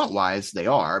talent wise, they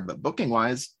are, but booking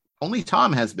wise, only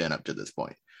Tom has been up to this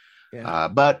point. Yeah.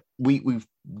 But we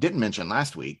didn't mention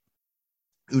last week,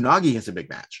 Unagi has a big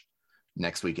match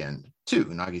next weekend too.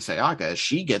 Unagi Sayaka,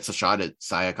 she gets a shot at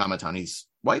Saya Kamatani's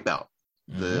white belt,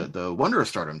 the Wonder of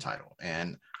Stardom title.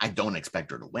 And I don't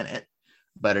expect her to win it,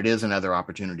 but it is another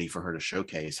opportunity for her to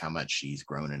showcase how much she's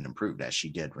grown and improved, as she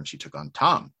did when she took on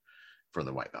Tom for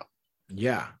the white belt.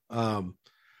 Yeah. And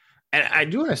I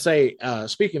do want to say,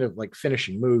 speaking of like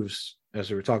finishing moves, as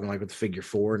we were talking like with the figure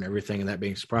 4 and everything and that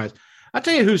being surprised, I'll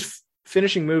tell you whose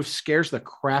finishing move scares the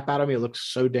crap out of me. It looks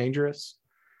so dangerous.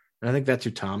 And I think that's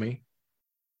Utami.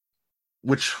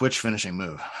 Which finishing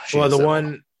move? The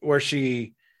one where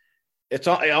it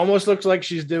almost looks like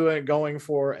she's going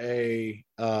for a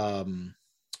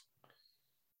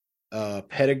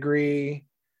pedigree,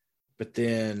 but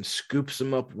then scoops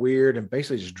them up weird and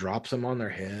basically just drops them on their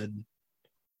head.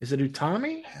 Is it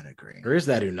Utami? Pedigree. Or is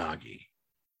that Unagi?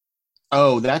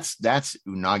 Oh, that's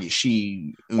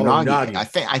Unagi.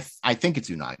 Unagi. I think it's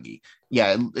Unagi.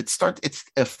 Yeah, it's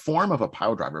a form of a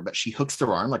pile driver, but she hooks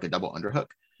their arm like a double underhook.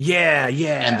 Yeah.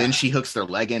 And then she hooks their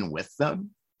leg in with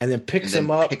them. and then picks and then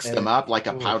them up, picks them up like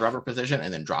a pile driver position,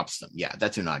 and then drops them. Yeah,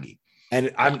 that's Unagi.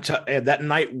 And and that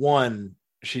night one,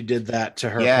 she did that to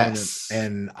her Yes.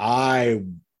 opponent,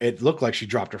 and it looked like she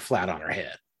dropped her flat on her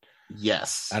head.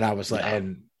 Yes, And I was like,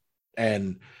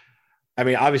 and I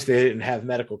mean, obviously they didn't have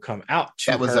medical come out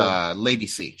to that was her. Lady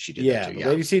C. She did that too. Yeah,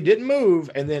 Lady C didn't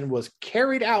move, and then was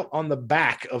carried out on the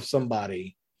back of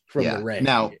somebody from the ring.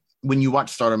 Now, when you watch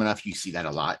Stardom enough, you see that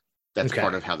a lot. That's Okay.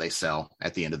 part of how they sell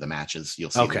at the end of the matches. You'll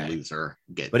see the loser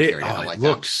get but carried out like it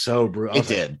looked that. so brutal. It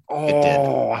did.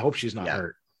 I hope she's not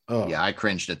hurt. Oh. Yeah, I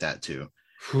cringed at that too.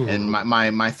 Whew. And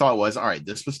my thought was, all right,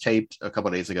 this was taped a couple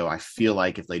of days ago. I feel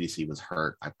like if Lady C was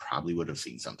hurt, I probably would have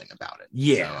seen something about it.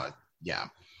 Yeah. So, yeah.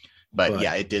 But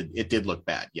yeah, it did look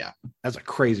bad. Yeah. That's a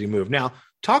crazy move. Now,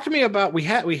 talk to me about we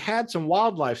had some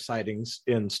wildlife sightings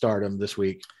in Stardom this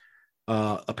week.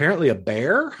 Apparently a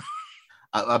bear.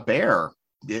 A bear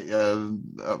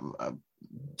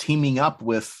teaming up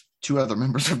with two other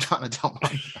members of Donna Del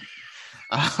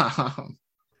Mondo.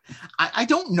 I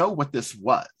don't know what this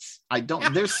was.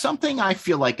 There's something I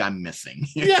feel like I'm missing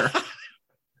here. Yeah.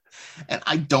 And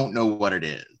I don't know what it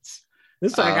is.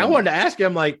 It's like I wanted to ask you,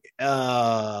 I'm like,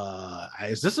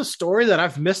 is this a story that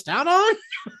I've missed out on?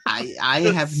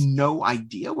 I have no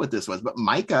idea what this was, but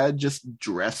Micah just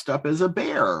dressed up as a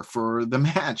bear for the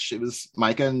match. It was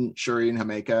Micah and Shuri and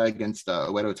Himeka against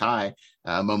Oedo Tai,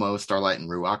 Momo, Starlight, and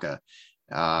Ruaka.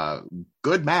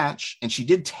 Good match, and she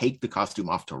did take the costume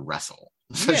off to wrestle.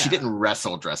 So she didn't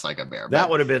wrestle dressed like a bear. That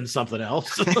would have been something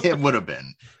else. It would have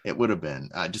been. It would have been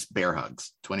just bear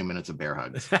hugs. 20 minutes of bear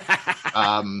hugs.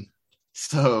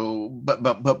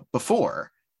 But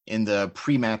before, in the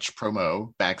pre-match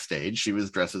promo backstage, she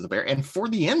was dressed as a bear, and for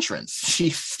the entrance, she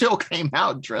still came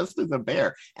out dressed as a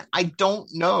bear. And I don't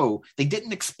know. They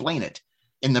didn't explain it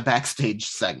in the backstage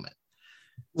segment.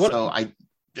 So I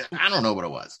don't know what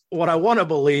it was. What I want to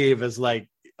believe is like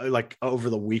over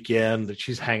the weekend that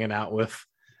she's hanging out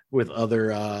with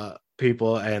other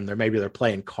people, and they're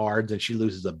playing cards, and she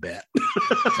loses a bet.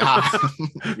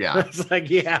 Yeah, it's like,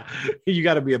 yeah, you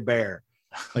got to be a bear.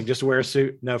 Like, just wear a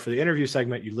suit. No, for the interview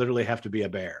segment, you literally have to be a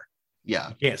bear. Yeah,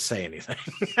 you can't say anything.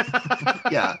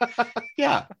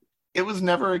 yeah. It was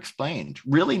never explained.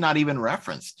 Really, not even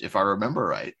referenced, if I remember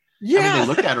right. Yeah, I mean, they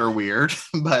looked at her weird,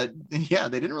 but yeah,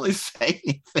 they didn't really say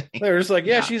anything. They were just like,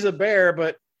 she's a bear,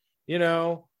 but you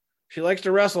know, she likes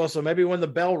to wrestle, so maybe when the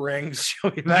bell rings,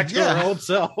 she'll be back to her old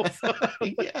self.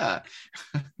 Yeah.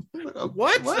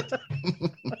 What? But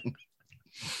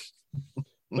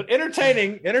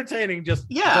entertaining, just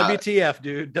WTF,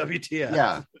 dude. WTF.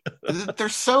 Yeah. They're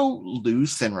so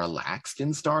loose and relaxed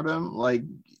in Stardom. Like,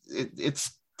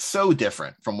 it's so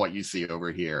different from what you see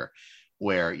over here,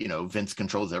 where, you know, Vince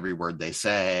controls every word they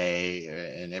say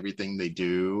and everything they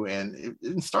do. And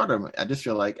in Stardom, I just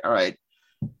feel like, all right,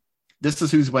 this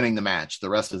is who's winning the match. The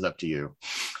rest is up to you.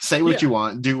 Say what you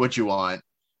want, do what you want,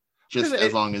 just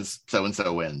as long as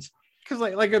so-and-so wins. Because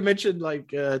like I mentioned,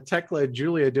 Tekla and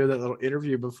Julia doing that little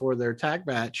interview before their tag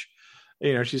match.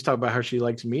 You know, she's talking about how she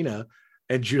likes Mina,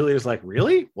 and Julia's like,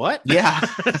 "Really? What?" Yeah,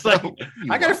 it's like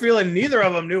I got a feeling neither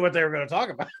of them knew what they were going to talk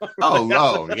about.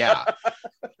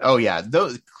 Oh yeah.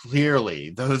 Those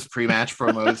pre-match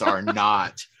promos are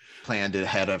not planned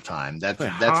ahead of time. That's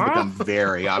become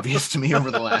very obvious to me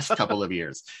over the last couple of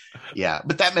years. Yeah,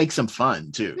 but that makes them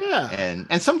fun too. Yeah,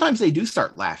 and sometimes they do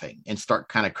start laughing and start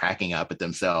kind of cracking up at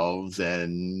themselves.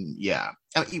 And yeah,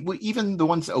 I mean, even the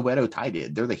ones Oedo Tai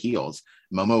did, they're the heels.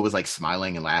 Momo was like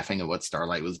smiling and laughing at what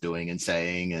Starlight was doing and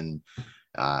saying, and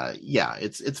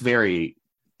it's very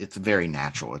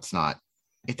natural.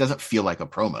 It doesn't feel like a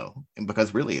promo,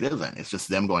 because really it isn't. It's just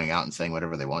them going out and saying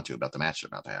whatever they want to about the match they're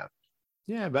about to have.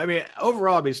 Yeah, but I mean,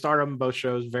 overall, Stardom, both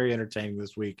shows, very entertaining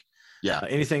this week. Yeah.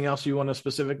 Anything else you want to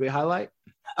specifically highlight?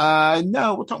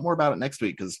 No, we'll talk more about it next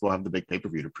week, because we'll have the big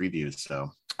pay-per-view to preview. So.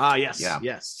 Yes. Yeah.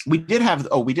 Yes. We did have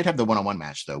the one-on-one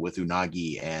match though with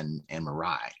Unagi and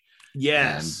Mirai.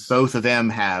 Yes. And both of them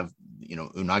have, you know,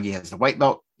 Unagi has the white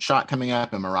belt shot coming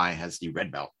up, and Mirai has the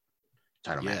red belt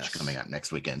title match coming up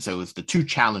next weekend. So it was the two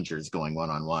challengers going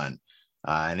one-on-one.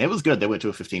 And it was good. They went to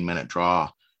a 15-minute draw.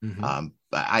 Mm-hmm.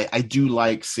 But I do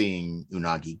like seeing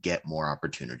Unagi get more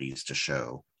opportunities to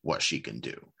show what she can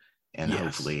do. And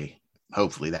hopefully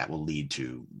that will lead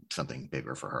to something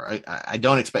bigger for her. I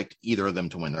don't expect either of them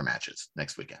to win their matches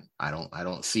next weekend. I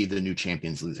don't see the new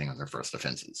champions losing on their first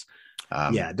defenses.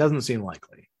 It doesn't seem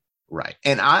likely. Right.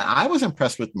 And I was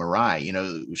impressed with Mirai. You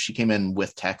know, she came in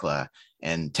with Tekla,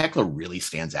 and Tekla really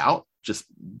stands out just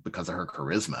because of her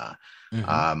charisma.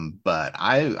 But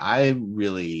I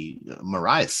really,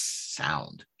 Mirai's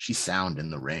sound. She's sound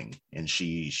in the ring, and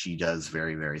she does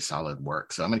very, very solid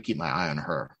work. So I'm going to keep my eye on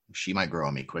her. She might grow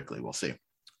on me quickly. We'll see.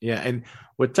 Yeah. And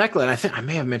with Tekla, and I think I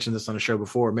may have mentioned this on the show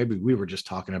before. Maybe we were just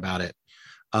talking about it.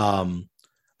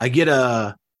 I get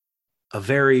a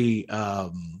very,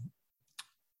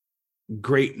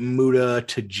 Great Muta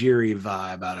Tajiri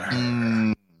vibe out of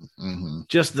her.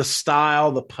 Just the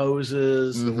style, the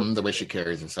poses, the way she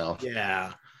carries herself.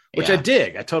 Yeah. Which I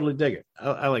dig. I totally dig it.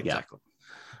 I like Tekla.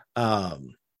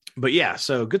 But yeah,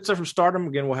 so good stuff from Stardom.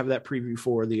 Again, we'll have that preview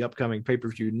for the upcoming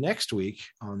pay-per-view next week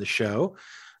on the show.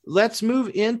 Let's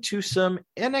move into some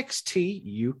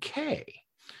NXT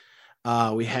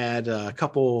UK. We had a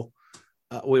couple.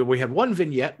 We had one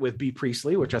vignette with B.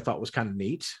 Priestley, which I thought was kind of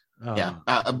neat.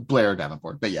 Blair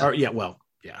Davenport, but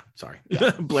sorry.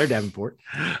 Blair Davenport.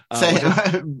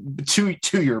 To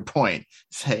your point,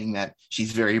 saying that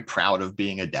she's very proud of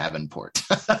being a Davenport.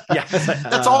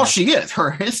 That's all she is. Her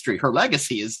history, her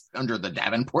legacy is under the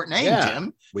Davenport name,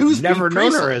 Jim. We've never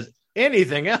known her as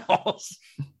anything else.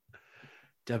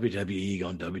 WWE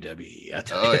going WWE.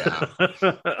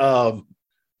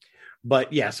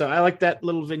 But yeah, so I like that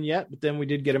little vignette, but then we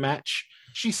did get a match.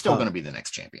 She's still going to be the next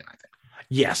champion, I think.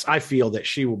 Yes, I feel that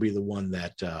she will be the one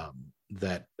that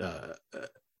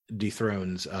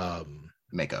dethrones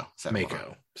Mako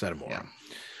Satomura.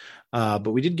 Yeah.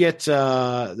 But we did get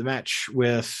the match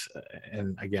with,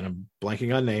 and again, I'm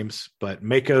blanking on names, but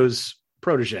Mako's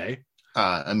protege,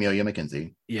 Amelia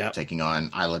McKenzie, taking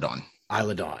on Isla Dawn.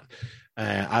 Isla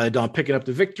Dawn picking up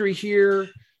the victory here.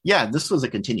 Yeah, this was a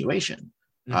continuation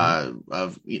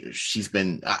of, she's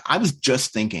been. I was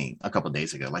just thinking a couple of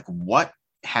days ago, like, what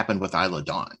happened with Isla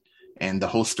Dawn and the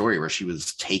whole story where she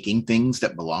was taking things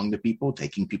that belonged to people,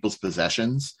 taking people's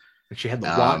possessions. And she had the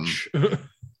watch.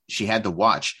 She had the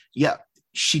watch. Yeah.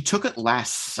 She took it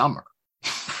last summer.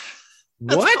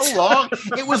 What?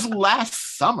 It was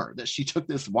last summer that she took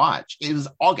this watch. It was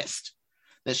August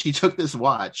that she took this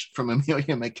watch from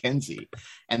Amelia McKenzie.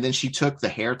 And then she took the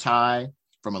hair tie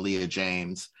from Aaliyah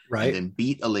James, right? And then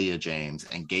beat Aaliyah James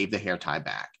and gave the hair tie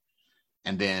back.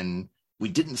 And then we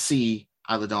didn't see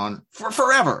Isla Dawn for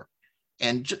forever.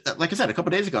 And like I said, a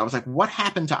couple of days ago, I was like, what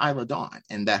happened to Isla Dawn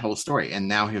and that whole story? And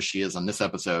now here she is on this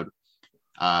episode,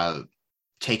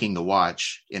 taking the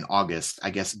watch in August,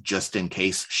 I guess, just in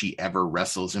case she ever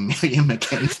wrestles Amelia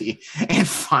McKenzie. And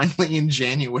finally in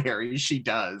January, she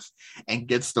does and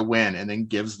gets the win and then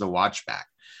gives the watch back.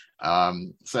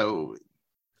 So,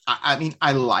 I mean,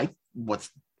 I like what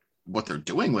they're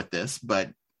doing with this, but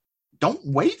don't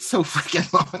wait so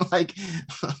freaking long. Like,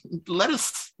 let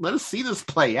us see this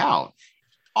play out.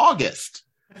 August.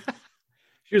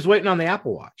 She was waiting on the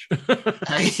Apple Watch.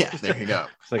 Yeah, there you go.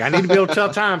 It's like, I need to be able to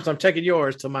tell time, so I'm taking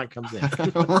yours till mine comes in.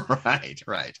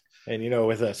 Right. And,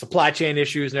 with supply chain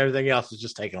issues and everything else, it's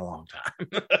just taking a long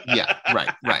time. Yeah,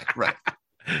 right.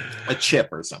 A chip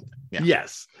or something. Yeah.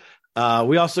 Yes.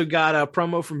 We also got a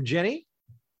promo from Jenny.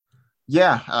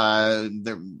 Yeah,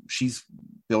 she's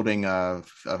building a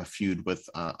feud with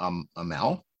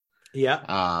Amel.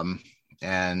 Yeah.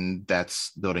 And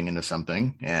that's building into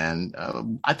something. And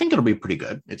I think it'll be pretty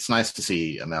good. It's nice to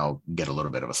see Amel get a little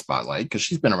bit of a spotlight because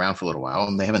she's been around for a little while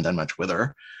and they haven't done much with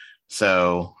her.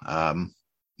 So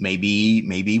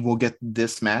maybe we'll get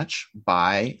this match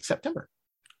by September.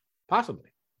 Possibly.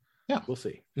 Yeah. We'll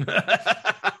see.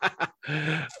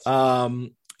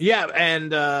 Yeah,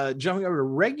 and jumping over to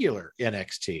regular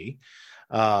NXT,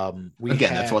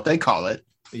 that's what they call it.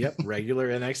 Yep, regular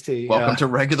NXT. Welcome to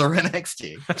regular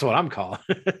NXT. That's what I'm calling.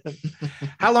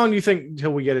 How long do you think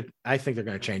until we get it? I think they're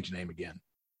going to change the name again.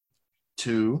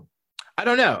 To? I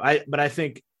don't know. But I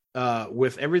think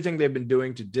with everything they've been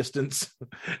doing to distance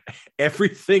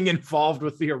everything involved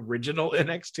with the original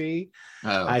NXT,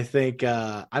 I think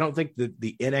I don't think that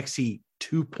the NXT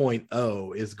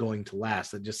 2.0 is going to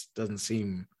last. It just doesn't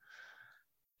seem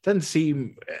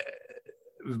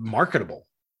marketable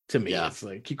to me. Yeah. It's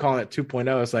like, keep calling it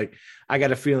 2.0. It's like, I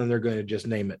got a feeling they're going to just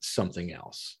name it something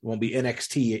else. It won't be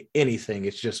NXT anything.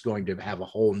 It's just going to have a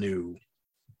whole new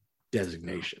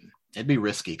designation. It'd be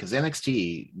risky because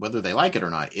NXT, whether they like it or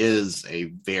not, is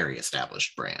a very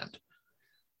established brand.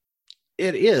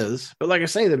 It is, but like I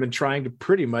say, they've been trying to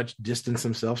pretty much distance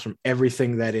themselves from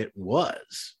everything that it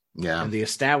was. Yeah. And the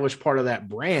established part of that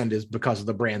brand is because of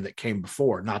the brand that came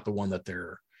before, not the one that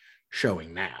they're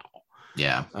showing now.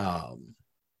 Yeah.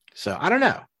 So I don't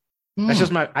know. That's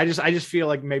just I just feel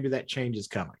like maybe that change is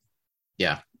coming.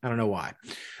 Yeah. I don't know why.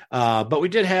 But we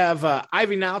did have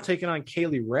Ivy Now taking on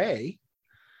Kaylee Ray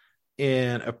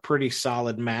in a pretty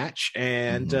solid match.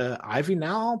 And Ivy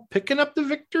Now picking up the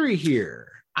victory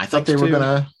here. I thought they were going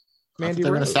to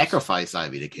Rose. sacrifice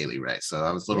Ivy to Kaylee Ray. So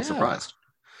I was a little surprised.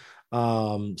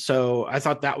 So I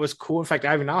thought that was cool. In fact,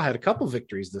 Ivy Now had a couple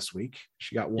victories this week.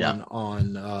 She got one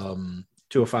on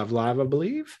 205 Live, I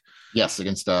believe. Yes,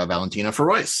 against Valentina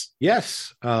Feroz.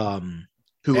 Yes. Who,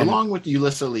 along with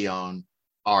Ulyssa Leon,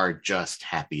 are just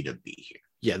happy to be here.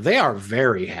 Yeah, they are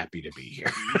very happy to be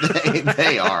here.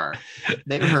 they are.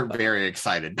 They were very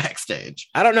excited backstage.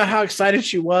 I don't know how excited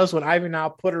she was when Ivy Now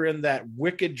put her in that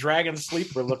wicked dragon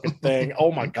sleeper looking thing.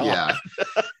 Oh my God.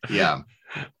 Yeah.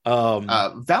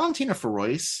 Valentina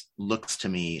Feroz looks to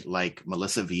me like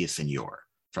Melissa Villasenor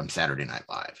from Saturday Night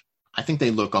Live. I think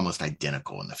they look almost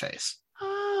identical in the face.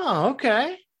 Oh,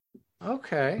 okay.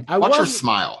 Watch her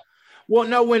smile. Well,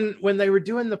 no, when they were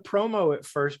doing the promo at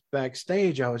first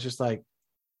backstage, I was just like,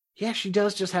 yeah, she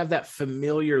does just have that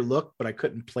familiar look, but I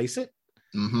couldn't place it.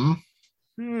 Yep.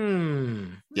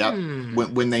 When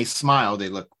they smile, they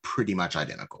look pretty much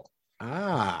identical.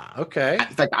 Okay.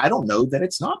 In fact, I don't know that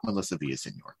it's not Melissa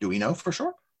Villasenor. Do we know for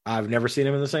sure? I've never seen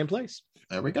him in the same place.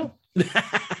 There we go. But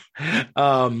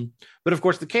of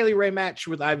course, the Kaylee Ray match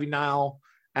with Ivy Nile.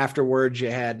 Afterwards,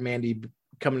 you had Mandy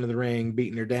coming to the ring,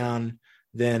 beating her down.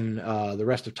 Then the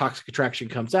rest of Toxic Attraction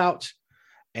comes out,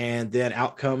 and then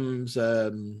out comes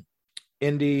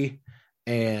Indy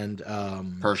and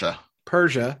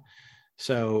Persia.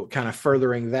 So kind of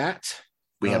furthering that.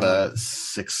 We have a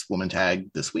 6-woman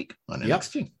tag this week on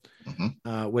NXT.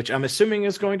 Which I'm assuming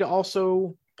is going to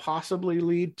also possibly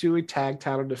lead to a tag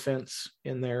title defense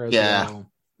in there as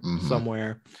well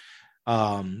somewhere.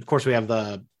 Of course, we have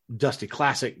the Dusty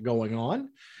Classic going on.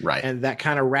 Right. And that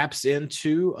kind of wraps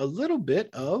into a little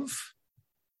bit of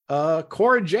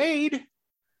Cora Jade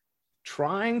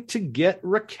trying to get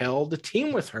Raquel to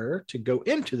team with her to go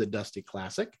into the Dusty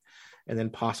Classic and then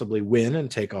possibly win and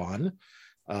take on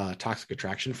Toxic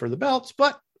Attraction for the belts.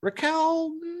 But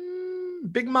Raquel,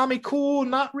 Big Mommy Cool,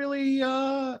 not really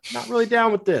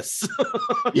down with this.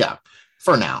 Yeah,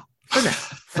 for now.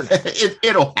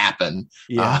 It'll happen.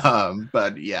 Yeah.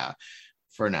 But yeah,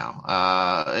 for now.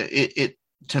 It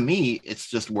to me, it's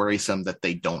just worrisome that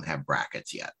they don't have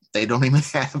brackets yet. They don't even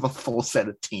have a full set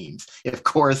of teams. If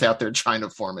Cora's out there trying to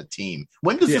form a team,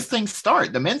 when does this thing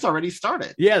start? The men's already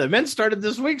started. Yeah, the men's started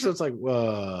this week, so it's like,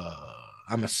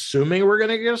 I'm assuming we're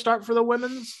going to get a start for the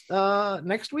women's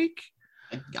next week.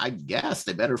 I guess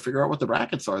they better figure out what the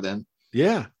brackets are then.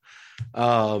 Yeah.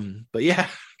 But yeah,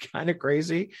 kind of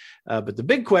crazy. But the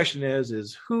big question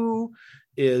is who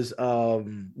is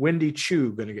Wendy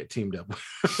Chu going to get teamed up with?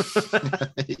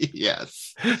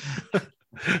 Yes.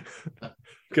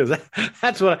 Because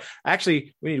that's what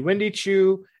we need Wendy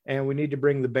Chu, and we need to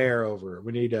bring the bear over.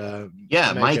 We need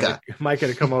Micah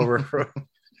to come over from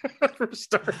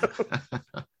Stardom.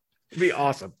 It'd be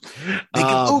awesome.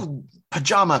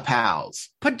 Pajama Pals.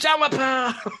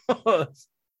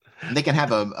 They can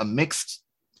have a mixed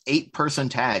 8-person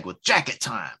tag with Jacket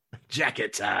Time.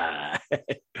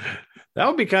 That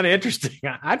would be kind of interesting.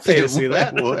 I'd pay to see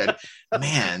that. Would.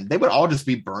 Man, they would all just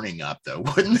be burning up, though,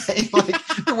 wouldn't they? Like,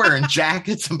 they're wearing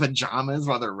jackets and pajamas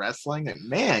while they're wrestling. And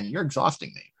man, you're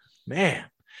exhausting me. Man.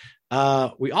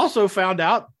 We also found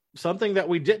out something that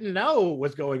we didn't know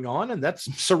was going on, and that's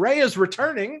Saraya's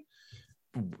returning.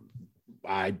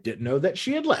 I didn't know that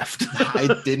she had left.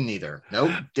 I didn't either.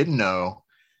 Nope, didn't know.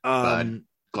 But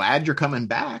glad you're coming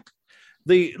back.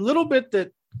 The little bit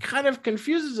that kind of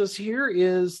confuses us here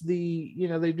is they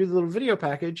do the little video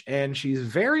package, and she's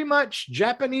very much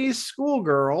Japanese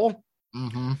schoolgirl,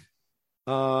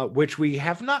 which we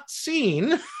have not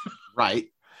seen. Right.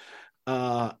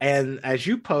 And as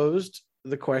you posed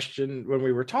the question when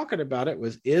we were talking about it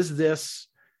is this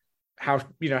how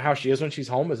she is when she's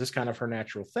home? Is this kind of her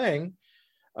natural thing?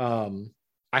 I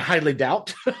highly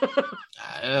doubt.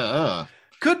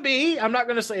 Could be. I'm not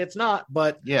going to say it's not,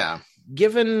 but yeah,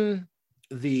 given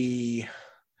the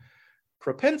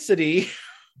propensity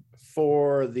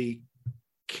for the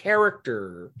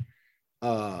character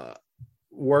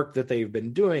work that they've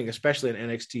been doing, especially in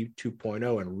NXT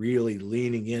 2.0, and really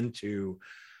leaning into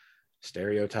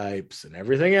stereotypes and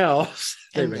everything else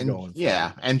they've been going for.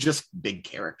 Yeah, and just big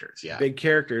characters. Yeah, big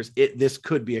characters. This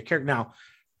could be a character. Now,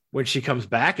 when she comes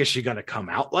back, is she going to come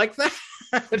out like that?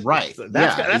 Right. So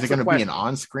is it going to be an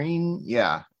on-screen?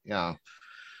 Yeah.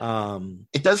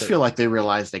 It does feel like they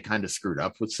realized they kind of screwed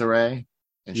up with Saraya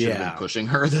and should have been pushing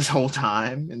her this whole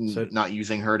time and not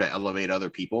using her to elevate other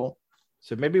people.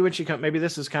 So maybe when she maybe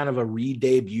this is kind of a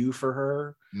re-debut for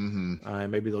her. Mm-hmm.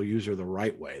 Maybe they'll use her the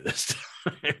right way this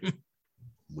time.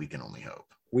 We can only hope.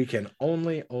 We can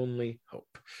only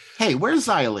hope. Hey, where's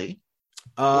Xia Li?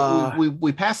 Uh,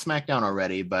 We passed SmackDown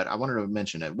already, but I wanted to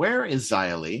mention it. Where is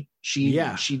Xia Li? She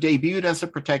debuted as a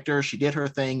protector. She did her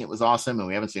thing. It was awesome, and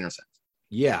we haven't seen her since.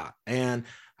 Yeah, and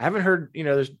I haven't heard.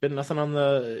 There's been nothing on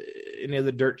any of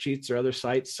the dirt sheets or other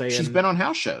sites saying she's been on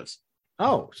house shows.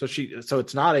 Oh, so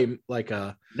it's not a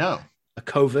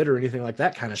COVID or anything like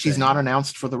that kind of. She's thing. not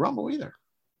announced for the Rumble either.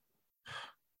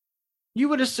 You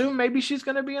would assume maybe she's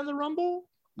going to be in the Rumble.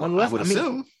 Unless, I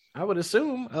would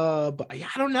assume. But I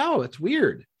don't know. It's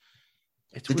weird.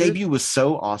 The debut was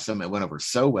so awesome. It went over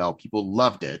so well. People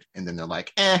loved it. And then they're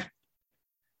like, eh.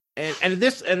 And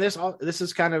this is one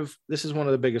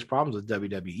of the biggest problems with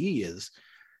WWE is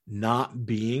not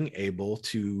being able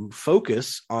to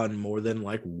focus on more than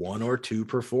like one or two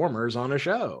performers on a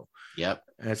show. Yep.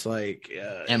 And it's like,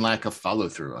 and lack of follow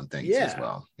through on things as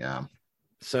well. Yeah.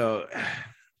 So,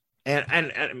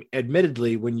 and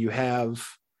admittedly, when you have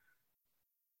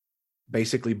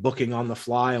basically booking on the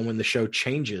fly and when the show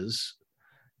changes,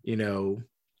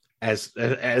 as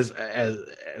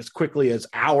quickly as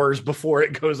hours before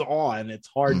it goes on, it's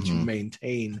hard to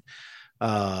maintain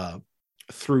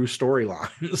through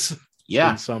storylines.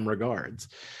 In some regards,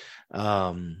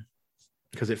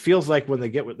 because it feels like when they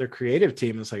get with their creative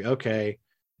team, it's like, okay,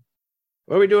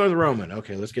 what are we doing with Roman?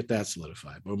 Okay, let's get that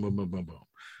solidified. Boom, boom, boom, boom, boom.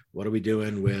 What are we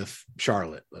doing with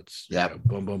Charlotte? Let's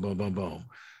boom, boom, boom, boom, boom.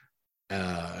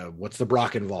 What's the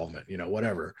Brock involvement?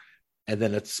 Whatever. And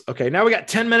then it's okay. Now we got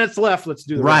 10 minutes left. Let's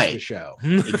do the rest of the show.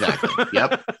 Exactly.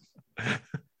 Yep.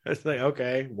 It's like,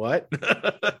 okay, what?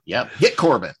 Yep. Get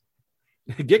Corbin.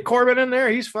 Get Corbin in there.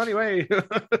 He's funny. Way.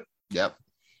 Yep.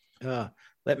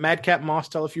 Let Madcap Moss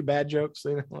tell a few bad jokes.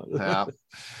 Yeah.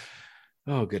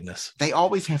 Oh goodness. They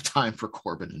always have time for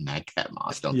Corbin and Madcap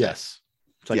Moss, don't they? Yes.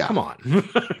 It's like, come on.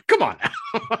 Come on now.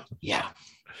 Yeah.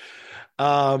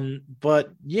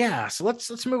 But yeah, so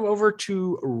let's move over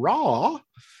to Raw.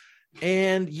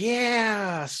 And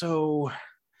so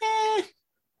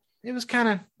it was kind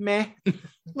of meh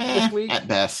this week. At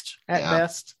best.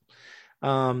 Best.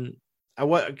 Beginning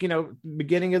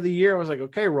of the year, I was like,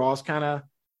 okay, Raw's kind of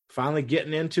finally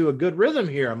getting into a good rhythm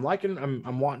here. I'm wanting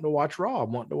to watch Raw.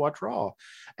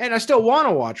 And I still want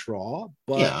to watch Raw,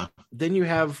 but then you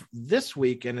have this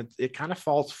week and it kind of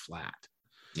falls flat.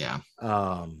 Yeah.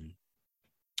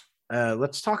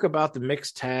 Let's talk about the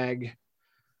mixed tag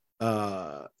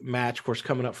match. Of course,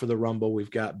 coming up for the Rumble, we've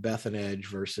got Beth and Edge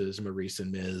versus Maurice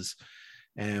and Miz.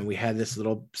 And we had this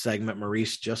little segment.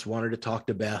 Maurice just wanted to talk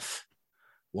to Beth,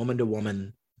 woman to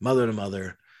woman, mother to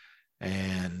mother.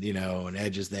 And, and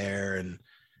Edge is there.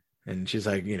 And she's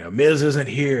like, Miz isn't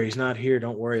here. He's not here.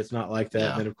 Don't worry. It's not like that.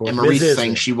 Yeah. And then, of course, and Maurice is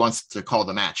saying she wants to call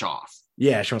the match off.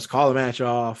 Yeah, she wants to call the match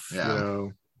off. Yeah.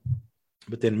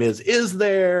 But then Miz is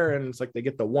there. And it's like they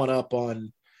get the one up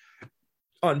on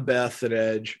Beth and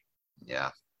Edge.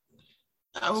 Yeah.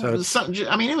 It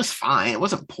was fine. It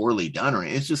wasn't poorly done, or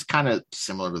it's just kind of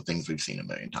similar to things we've seen a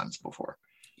million times before.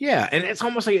 Yeah, and it's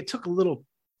almost like it took a little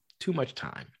too much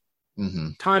time.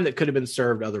 Time that could have been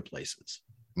served other places.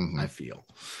 I feel.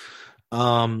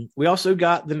 We also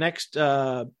got the next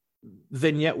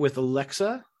vignette with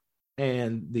Alexa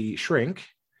and the Shrink,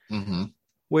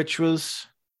 which was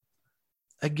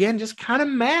again just kind of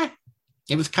meh.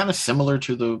 It was kind of similar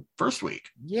to the first week.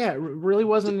 Yeah, it really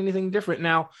wasn't anything different.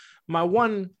 Now, my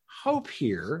one hope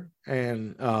here,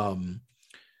 and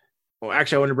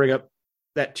actually, I want to bring up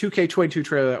that 2K22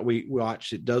 trailer that we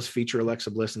watched. It does feature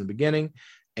Alexa Bliss in the beginning,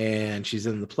 and she's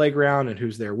in the playground, and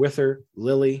who's there with her?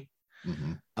 Lily.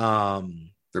 They're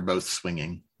both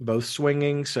swinging.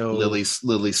 So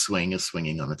Lily's swing is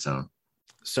swinging on its own.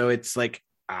 So it's like,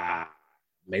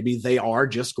 maybe they are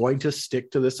just going to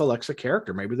stick to this Alexa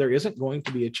character. Maybe there isn't going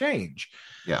to be a change.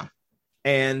 Yeah.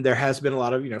 And there has been a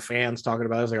lot of, fans talking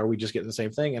about it. It's like, are we just getting the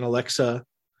same thing? And Alexa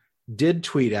did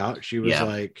tweet out. She was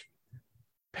like,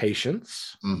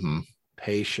 patience.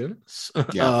 Patience.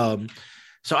 Yeah.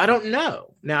 So I don't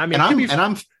know. Now, I mean,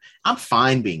 I'm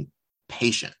fine being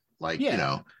patient. Like,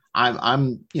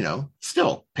 I'm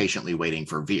still patiently waiting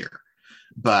for Veer.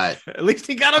 But at least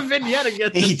he got a vignette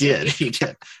again. He did.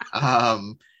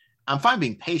 I'm fine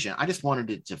being patient. I just wanted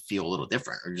it to feel a little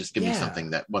different, or just give me something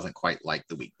that wasn't quite like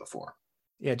the week before.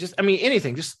 Yeah,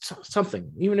 anything, just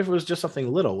something. Even if it was just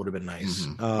something little, would have been nice.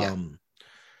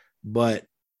 But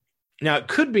now it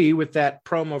could be with that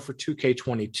promo for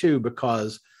 2K22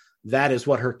 because that is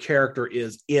what her character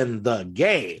is in the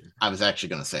game. I was actually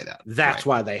going to say that. That's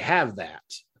why they have that.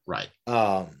 Right.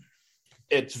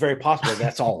 it's very possible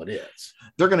that's all it is.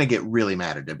 They're going to get really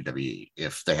mad at WWE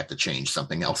if they have to change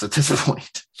something else at this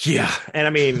point. Yeah. And I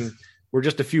mean, we're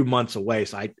just a few months away.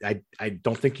 So I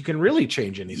don't think you can really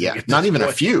change anything. Yeah. Not even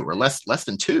a few or less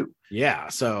than 2. Yeah.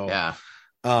 So, yeah.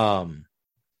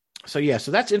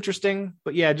 So that's interesting,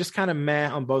 but yeah, just kind of meh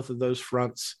on both of those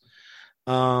fronts.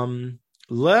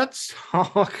 Let's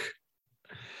talk.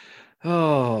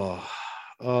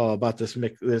 About this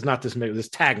this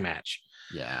tag match.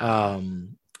 Yeah.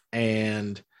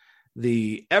 And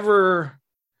it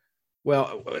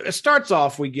starts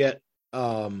off, we get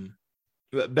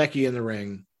Becky in the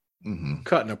ring,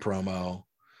 cutting a promo.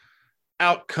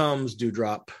 Out comes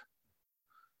Doudrop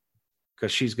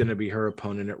because she's going to be her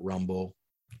opponent at Rumble.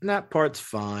 And that part's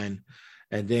fine.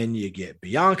 And then you get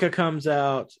Bianca comes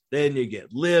out. Then you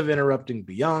get Liv interrupting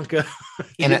Bianca.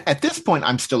 And at this point,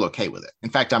 I'm still okay with it. In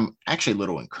fact, I'm actually a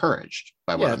little encouraged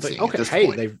by what I'm seeing. Okay, at this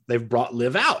point. they've brought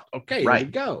Liv out. Okay, right. There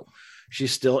you go.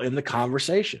 She's still in the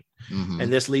conversation.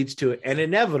 And this leads to an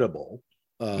inevitable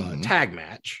tag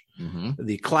match.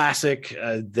 The classic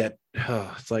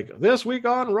it's like this week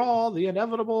on Raw, the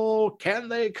inevitable can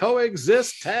they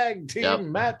coexist tag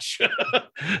team match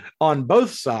on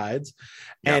both sides.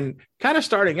 And kind of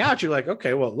starting out, you're like,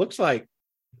 okay, well, it looks like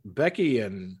Becky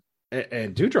and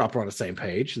Doudrop are on the same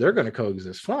page. They're going to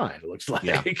coexist fine, it looks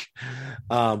like.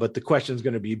 But the question is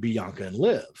going to be Bianca and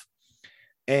Liv.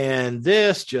 And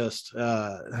this just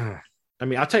I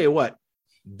mean, I'll tell you what,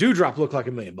 Doudrop looked like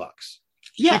 $1 million.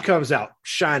 Yeah. She comes out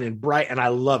shining bright, and I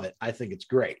love it. I think it's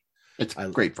great. It's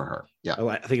great for her. Yeah.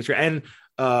 I think it's great. And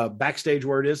backstage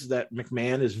word is that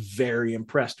McMahon is very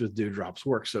impressed with Doudrop's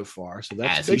work so far. So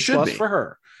that's a big plus for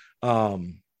her.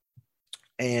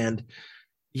 And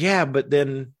yeah, but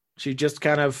then she just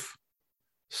kind of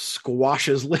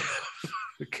squashes Liv.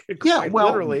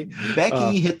 Literally.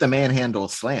 Becky hit the manhandle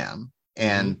slam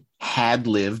and had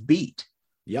Liv beat.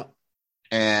 Yep.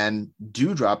 And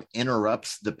Doudrop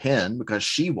interrupts the pin because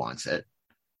she wants it,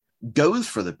 goes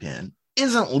for the pin,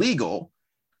 isn't legal,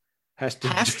 has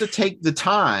to take the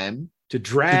time to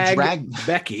drag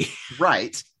Becky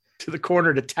right to the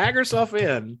corner to tag herself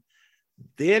in,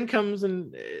 then comes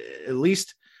and at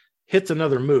least hits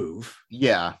another move.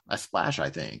 Yeah, a splash, I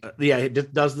think.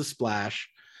 It does the splash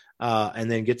and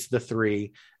then gets the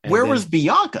 3. Where was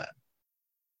Bianca?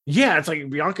 Yeah, it's like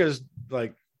Bianca's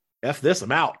like, F this,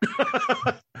 I'm out.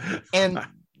 and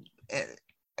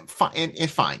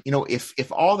fine. You know,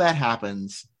 if all that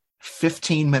happens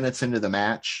 15 minutes into the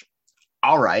match,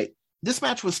 all right. This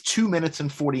match was 2 minutes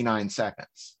and 49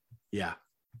 seconds. Yeah.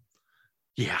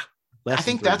 I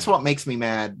think that's what makes me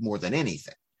mad more than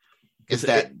anything. Is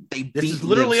that they beat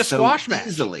literally Liv a squash match.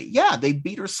 Easily. Yeah, they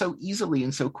beat her so easily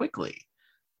and so quickly.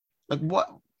 Like what?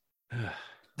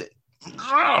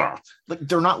 Like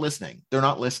they're not listening. They're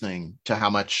not listening to how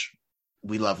much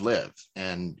we love Liv,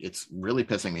 and it's really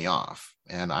pissing me off.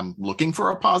 And I'm looking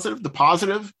for a positive. The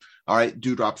positive, all right,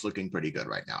 Doudrop's looking pretty good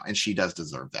right now, and she does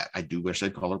deserve that. I do wish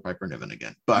they'd call her Piper Niven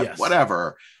again, but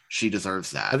whatever, she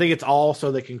deserves that. I think it's all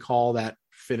so they can call that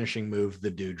finishing move the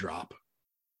Doudrop.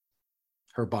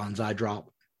 Her bonsai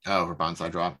drop. Oh, her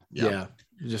bonsai drop. Yeah.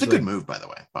 It's a good move, by the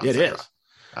way. It is.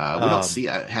 We don't see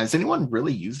it. Has anyone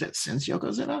really used it since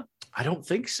Yokozuna? I don't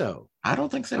think so. I don't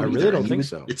think so. I really don't think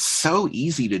so. It's so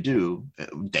easy to do,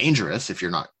 dangerous if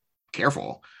you're not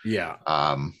careful. Yeah.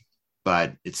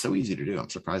 But it's so easy to do. I'm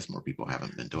surprised more people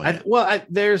haven't been doing it. Well, I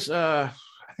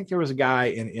think there was a guy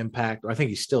in Impact, or I think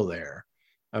he's still there,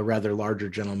 a rather larger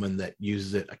gentleman that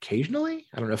uses it occasionally.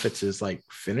 I don't know if it's his like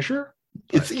finisher.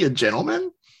 Is he a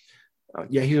gentleman?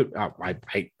 Yeah, I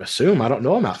assume. I don't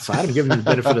know him outside. I'm giving him the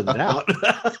benefit of the doubt.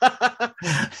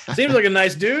 Seems like a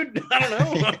nice dude. I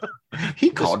don't know. He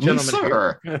called me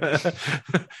sir.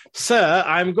 Sir,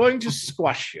 I'm going to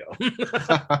squash you.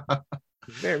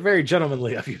 Very, very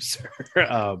gentlemanly of you, sir.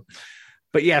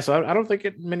 But yeah, so I don't think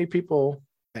many people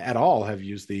at all have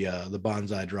used the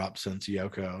bonsai drop since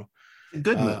Yoko.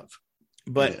 Good move.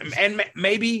 But and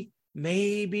maybe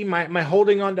my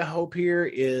holding on to hope here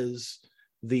is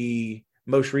the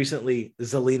most recently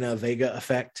Zelina Vega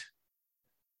effect.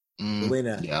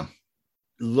 Zelina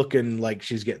looking like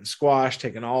she's getting squashed,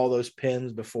 taking all those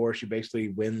pins before she basically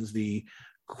wins the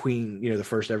queen, the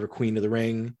first ever Queen of the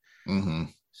Ring.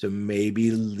 So maybe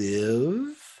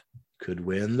Liv could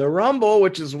win the Rumble,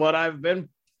 which is what I've been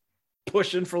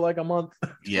pushing for like a month.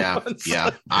 Yeah.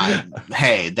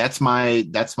 Hey, that's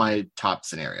my top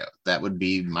scenario. That would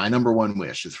be my number one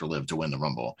wish, is for Liv to win the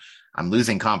Rumble. I'm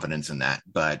losing confidence in that,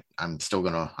 but I'm still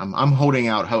I'm holding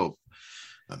out hope.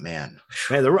 But man,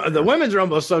 the women's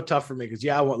Rumble is so tough for me because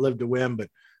I want Liv to win, but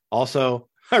also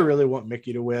I really want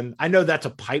Mickey to win. I know that's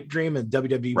a pipe dream, and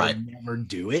WWE Right. would never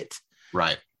do it,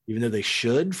 Right. even though they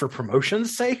should for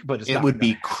promotion's sake. But It would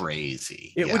be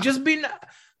crazy. It Yeah. would just be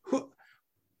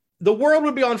the world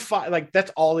would be on fire. Like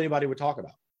that's all anybody would talk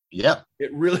about. Yep.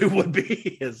 It really would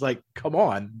be. It's like, come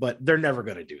on, but they're never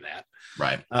going to do that.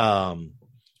 Right.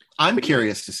 I'm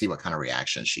curious to see what kind of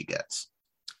reaction she gets.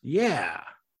 Yeah.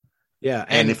 Yeah.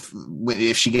 And if and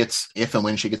when she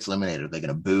gets eliminated, are they going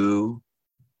to boo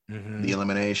Mhm. the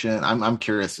elimination? I'm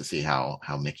curious to see how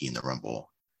Mickey in the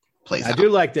Rumble plays I out. do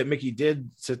like that Mickey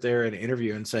did sit there in an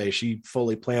interview and say she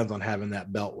fully plans on having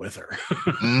that belt with her.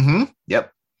 Mm-hmm.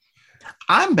 Yep.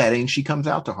 I'm betting she comes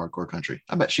out to Hardcore Country.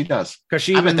 I bet she does. Because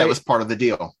she I bet that was part of the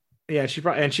deal. Yeah,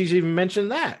 she's even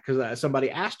mentioned that because somebody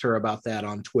asked her about that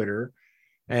on Twitter,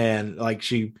 and like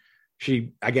she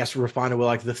I guess responded with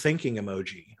like the thinking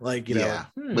emoji, like with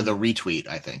a retweet.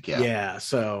 I think. Yeah.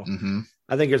 So Mm-hmm.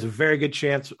 I think there's a very good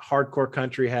chance Hardcore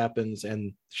Country happens,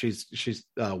 and she's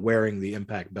wearing the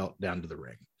Impact belt down to the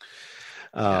ring.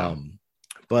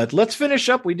 But let's finish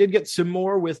up. We did get some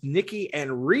more with Nikki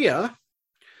and Rhea.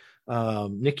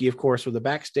 Nikki, of course, with the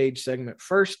backstage segment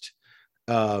first,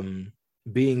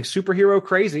 being superhero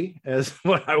crazy, as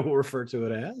what I will refer to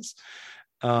it as.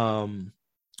 And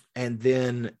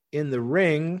then in the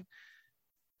ring,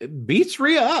 it beats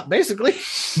Rhea up, basically.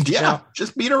 Yeah, Now,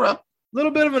 just beat her up. a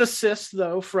little bit of an assist,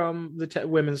 though, from the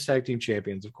women's tag team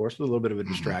champions, of course, with a little bit of a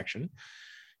distraction.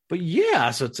 But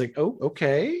yeah, so it's like, oh,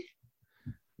 okay.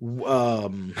 Where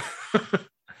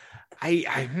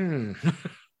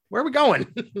are we going?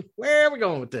 Where are we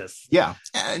going with this? Yeah,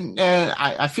 and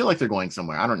I feel like they're going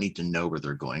somewhere. I don't need to know where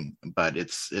they're going, but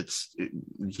it's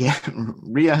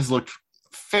Rhea has looked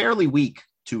fairly weak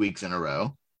 2 weeks in a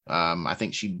row. I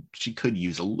think she could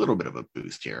use a little bit of a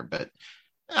boost here, but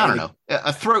I don't know.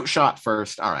 A throat shot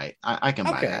first. All right, I can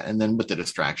buy that, and then with the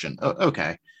distraction,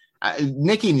 okay.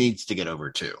 Nikki needs to get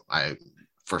over too.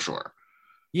 For sure.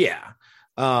 Yeah.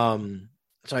 So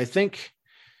I think.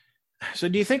 So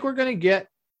do you think we're going to get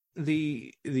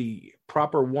the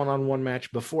proper one-on-one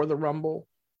match before the Rumble?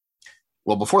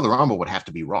 Well, before the Rumble would have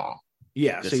to be Raw.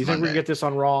 Yeah. So you think we're going to get this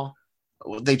on Raw?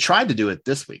 Well, they tried to do it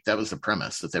this week. That was the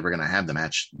premise, that they were going to have the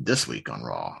match this week on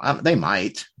Raw. They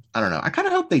might. I don't know. I kind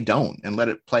of hope they don't and let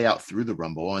it play out through the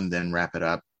Rumble and then wrap it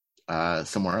up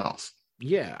somewhere else.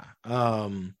 Yeah.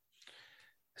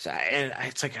 So and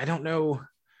it's like, I don't know.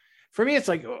 For me, it's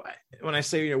like when I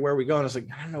say, where are we going? It's like,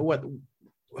 I don't know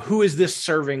who is this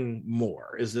serving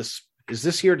more? Is this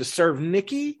here to serve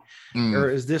Nikki, or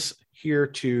is this here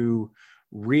to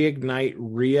reignite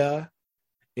Rhea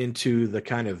into the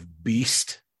kind of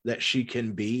beast that she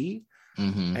can be,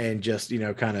 and just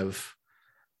kind of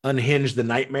unhinge the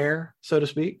nightmare, so to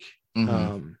speak?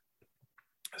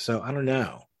 So I don't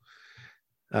know.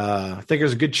 I think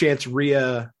there's a good chance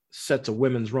Rhea sets a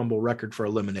women's Rumble record for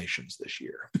eliminations this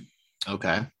year.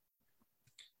 Okay.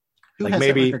 Who Like has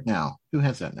maybe that record now? Who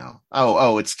has that now?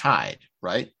 Oh, it's tied,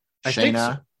 right? I think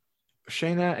so.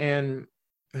 Shayna and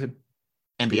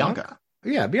Bianca.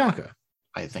 Yeah, Bianca.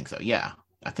 I think so. Yeah,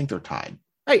 I think they're tied.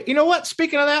 Hey, you know what?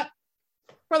 Speaking of that,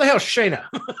 where the hell is Shayna?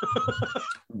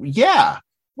 Yeah.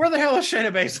 Where the hell is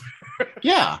Shayna Baszler?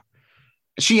 Yeah.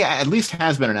 She at least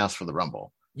has been announced for the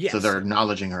Rumble. Yes. So they're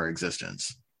acknowledging her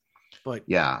existence. But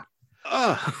yeah.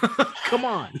 Come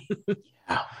on.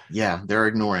 Yeah, they're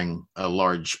ignoring a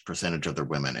large percentage of their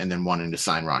women and then wanting to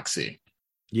sign Roxy.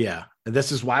 Yeah, and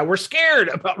this is why we're scared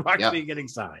about Roxy getting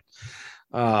signed.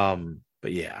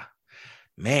 But yeah,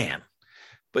 man.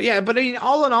 But yeah, but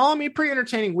all in all, pretty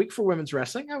entertaining week for women's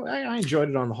wrestling. I enjoyed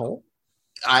it on the whole.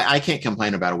 I can't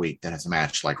complain about a week that has a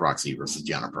match like Roxy versus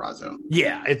Deonna Purrazzo.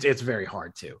 Yeah, it's very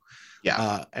hard to.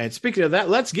 Yeah. And speaking of that,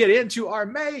 let's get into our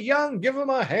Mae Young Give 'em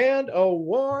a Hand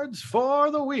awards for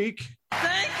the week.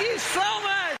 Thank you so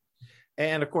much.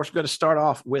 And of course, we're going to start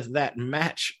off with that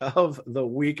match of the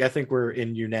week. I think we're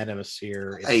in unanimous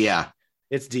here.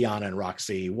 It's Deonna and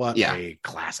Roxy. What a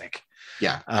classic.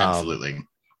 Yeah, absolutely.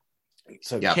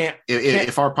 So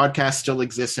if our podcast still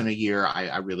exists in a year,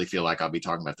 I really feel like I'll be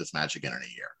talking about this match again in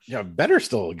a year. Yeah, better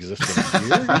still exist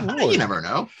in a year. You never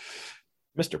know.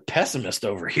 Mr. Pessimist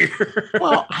over here.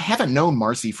 Well, I haven't known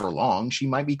Marcy for long. She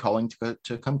might be calling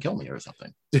to come kill me or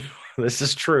something. This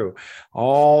is true.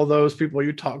 All those people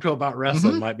you talk to about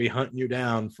wrestling might be hunting you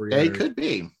down for your. It could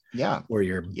be. Yeah. For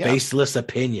your baseless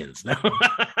opinions. No.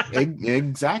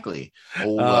 Exactly.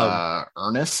 Old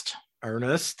Ernest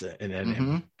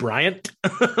and Bryant.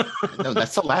 No,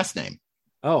 that's the last name.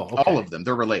 Oh, okay. All of them.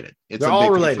 They're related. They're all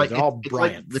related. They're all Like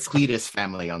Bryant. the Cletus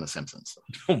family on The Simpsons.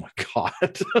 Oh my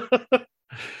God.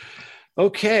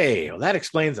 Okay. Well, that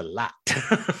explains a lot.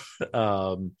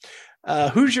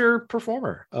 Who's your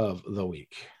performer of the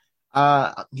week?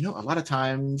 A lot of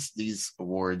times these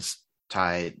awards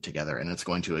tie together, and it's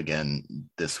going to again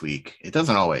this week. It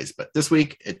doesn't always, but this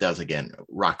week it does again.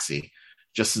 Roxy,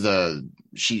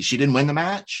 she didn't win the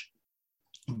match,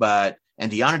 and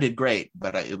Deonna did great,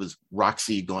 but it was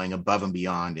Roxy going above and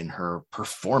beyond in her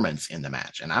performance in the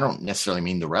match. And I don't necessarily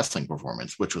mean the wrestling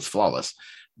performance, which was flawless,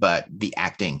 but the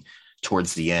acting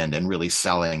towards the end and really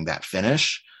selling that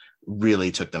finish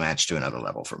really took the match to another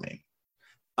level for me.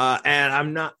 And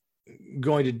I'm not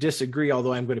going to disagree,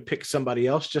 although I'm going to pick somebody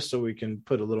else just so we can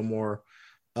put a little more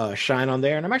shine on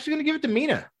there. And I'm actually going to give it to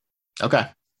Mina. Okay.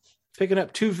 Picking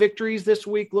up 2 victories this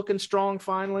week, looking strong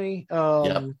finally.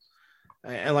 Yep.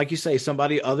 And like you say,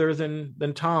 somebody other than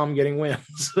Tom getting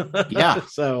wins. Yeah.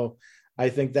 So I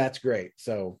think that's great.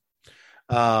 So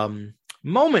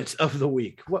moments of the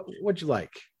week. What'd you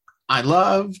like? I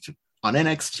loved on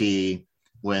NXT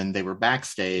when they were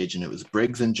backstage and it was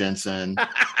Briggs and Jensen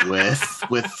with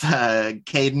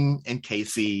Caden and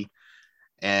Casey,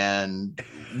 and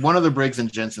one of the Briggs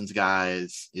and Jensen's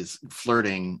guys is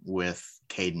flirting with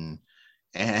Caden,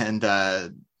 and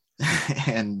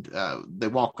they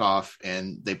walk off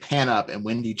and they pan up and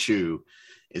Wendy Chu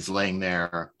is laying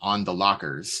there on the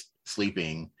lockers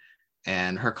sleeping,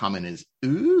 and her comment is,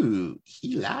 "Ooh,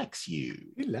 he likes you."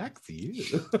 He likes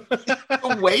you.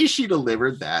 The way she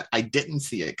delivered that, I didn't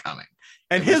see it coming.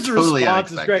 And his totally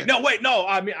response is great. No, wait, no.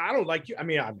 I mean, I don't like you. I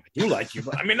mean, I do like you,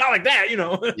 but I mean, not like that,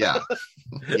 Yeah.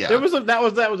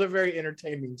 That was a very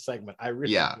entertaining segment. I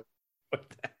really enjoyed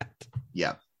that.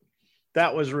 Yeah.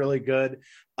 That was really good.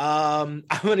 I'm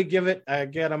going to give it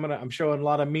again. I'm showing a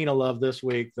lot of Mina love this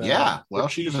week. Well,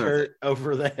 she shirt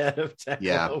over the head of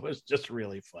Tekla was just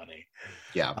really funny.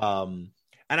 Yeah. And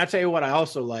I tell you what, I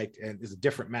also liked, and it's a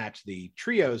different match, the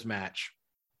trios match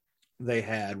they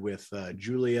had with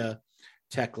Julia,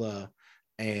 Tekla,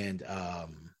 and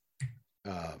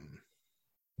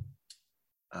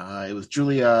it was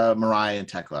Julia, Mariah, and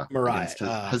Tekla. Mariah,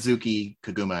 Hazuki,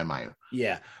 Kaguma, and Mayu.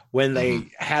 Yeah, when they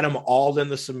had them all in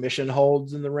the submission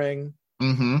holds in the ring,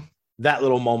 that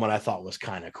little moment I thought was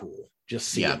kind of cool. Just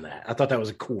seeing that, I thought that was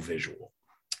a cool visual.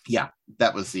 Yeah,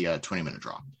 that was the 20-minute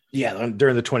draw. Yeah,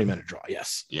 during the 20-minute draw.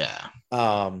 Yes. Yeah.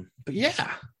 But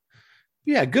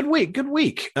yeah, good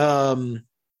week.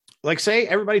 Like say,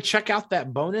 everybody check out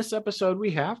that bonus episode we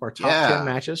have, our top 10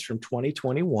 matches from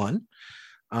 2021.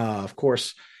 Of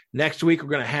course, next week we're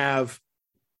going to have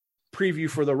preview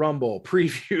for the Rumble,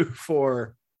 preview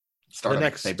for the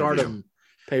next Stardom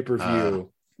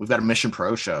pay-per-view. We've got a Mission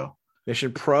Pro show.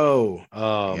 Mission Pro.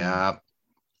 There's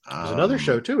another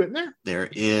show too, isn't there? There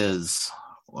is.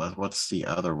 What's the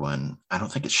other one? I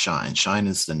don't think it's Shine. Shine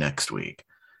is the next week.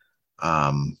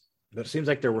 But it seems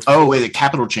like there were. The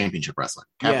Capital Championship Wrestling.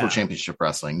 Championship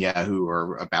Wrestling. Yeah, who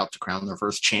are about to crown their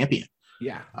first champion.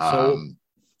 Yeah. So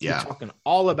we're talking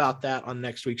all about that on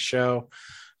next week's show.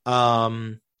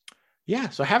 So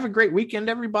have a great weekend,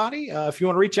 everybody. If you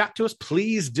want to reach out to us,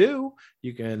 please do.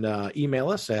 You can email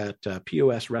us at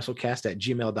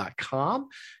poswrestlecast@gmail.com.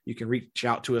 You can reach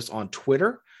out to us on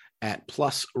Twitter at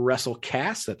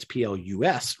 +WrestleCast. That's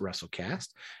PLUS WrestleCast.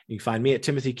 You can find me at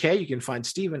Timothy K. You can find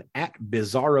Steven at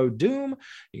Bizarro Doom.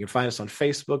 You can find us on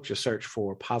Facebook. Just search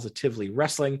for Positively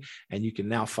Wrestling. And you can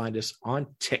now find us on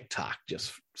TikTok.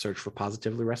 Just search for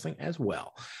Positively Wrestling as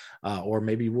well. Or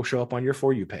maybe we'll show up on your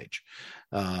For You page.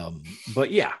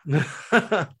 But yeah,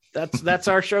 that's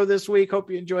our show this week. Hope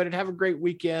you enjoyed it. Have a great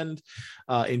weekend.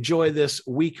 Enjoy this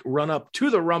week run up to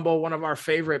the Rumble, one of our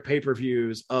favorite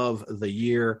pay-per-views of the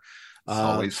year. It's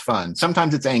always fun.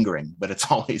 Sometimes it's angering, but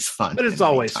it's always fun. But it's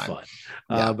always fun.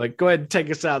 But go ahead and take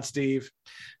us out, Steve.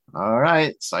 All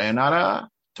right. Sayonara.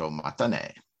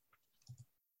 Tomatane.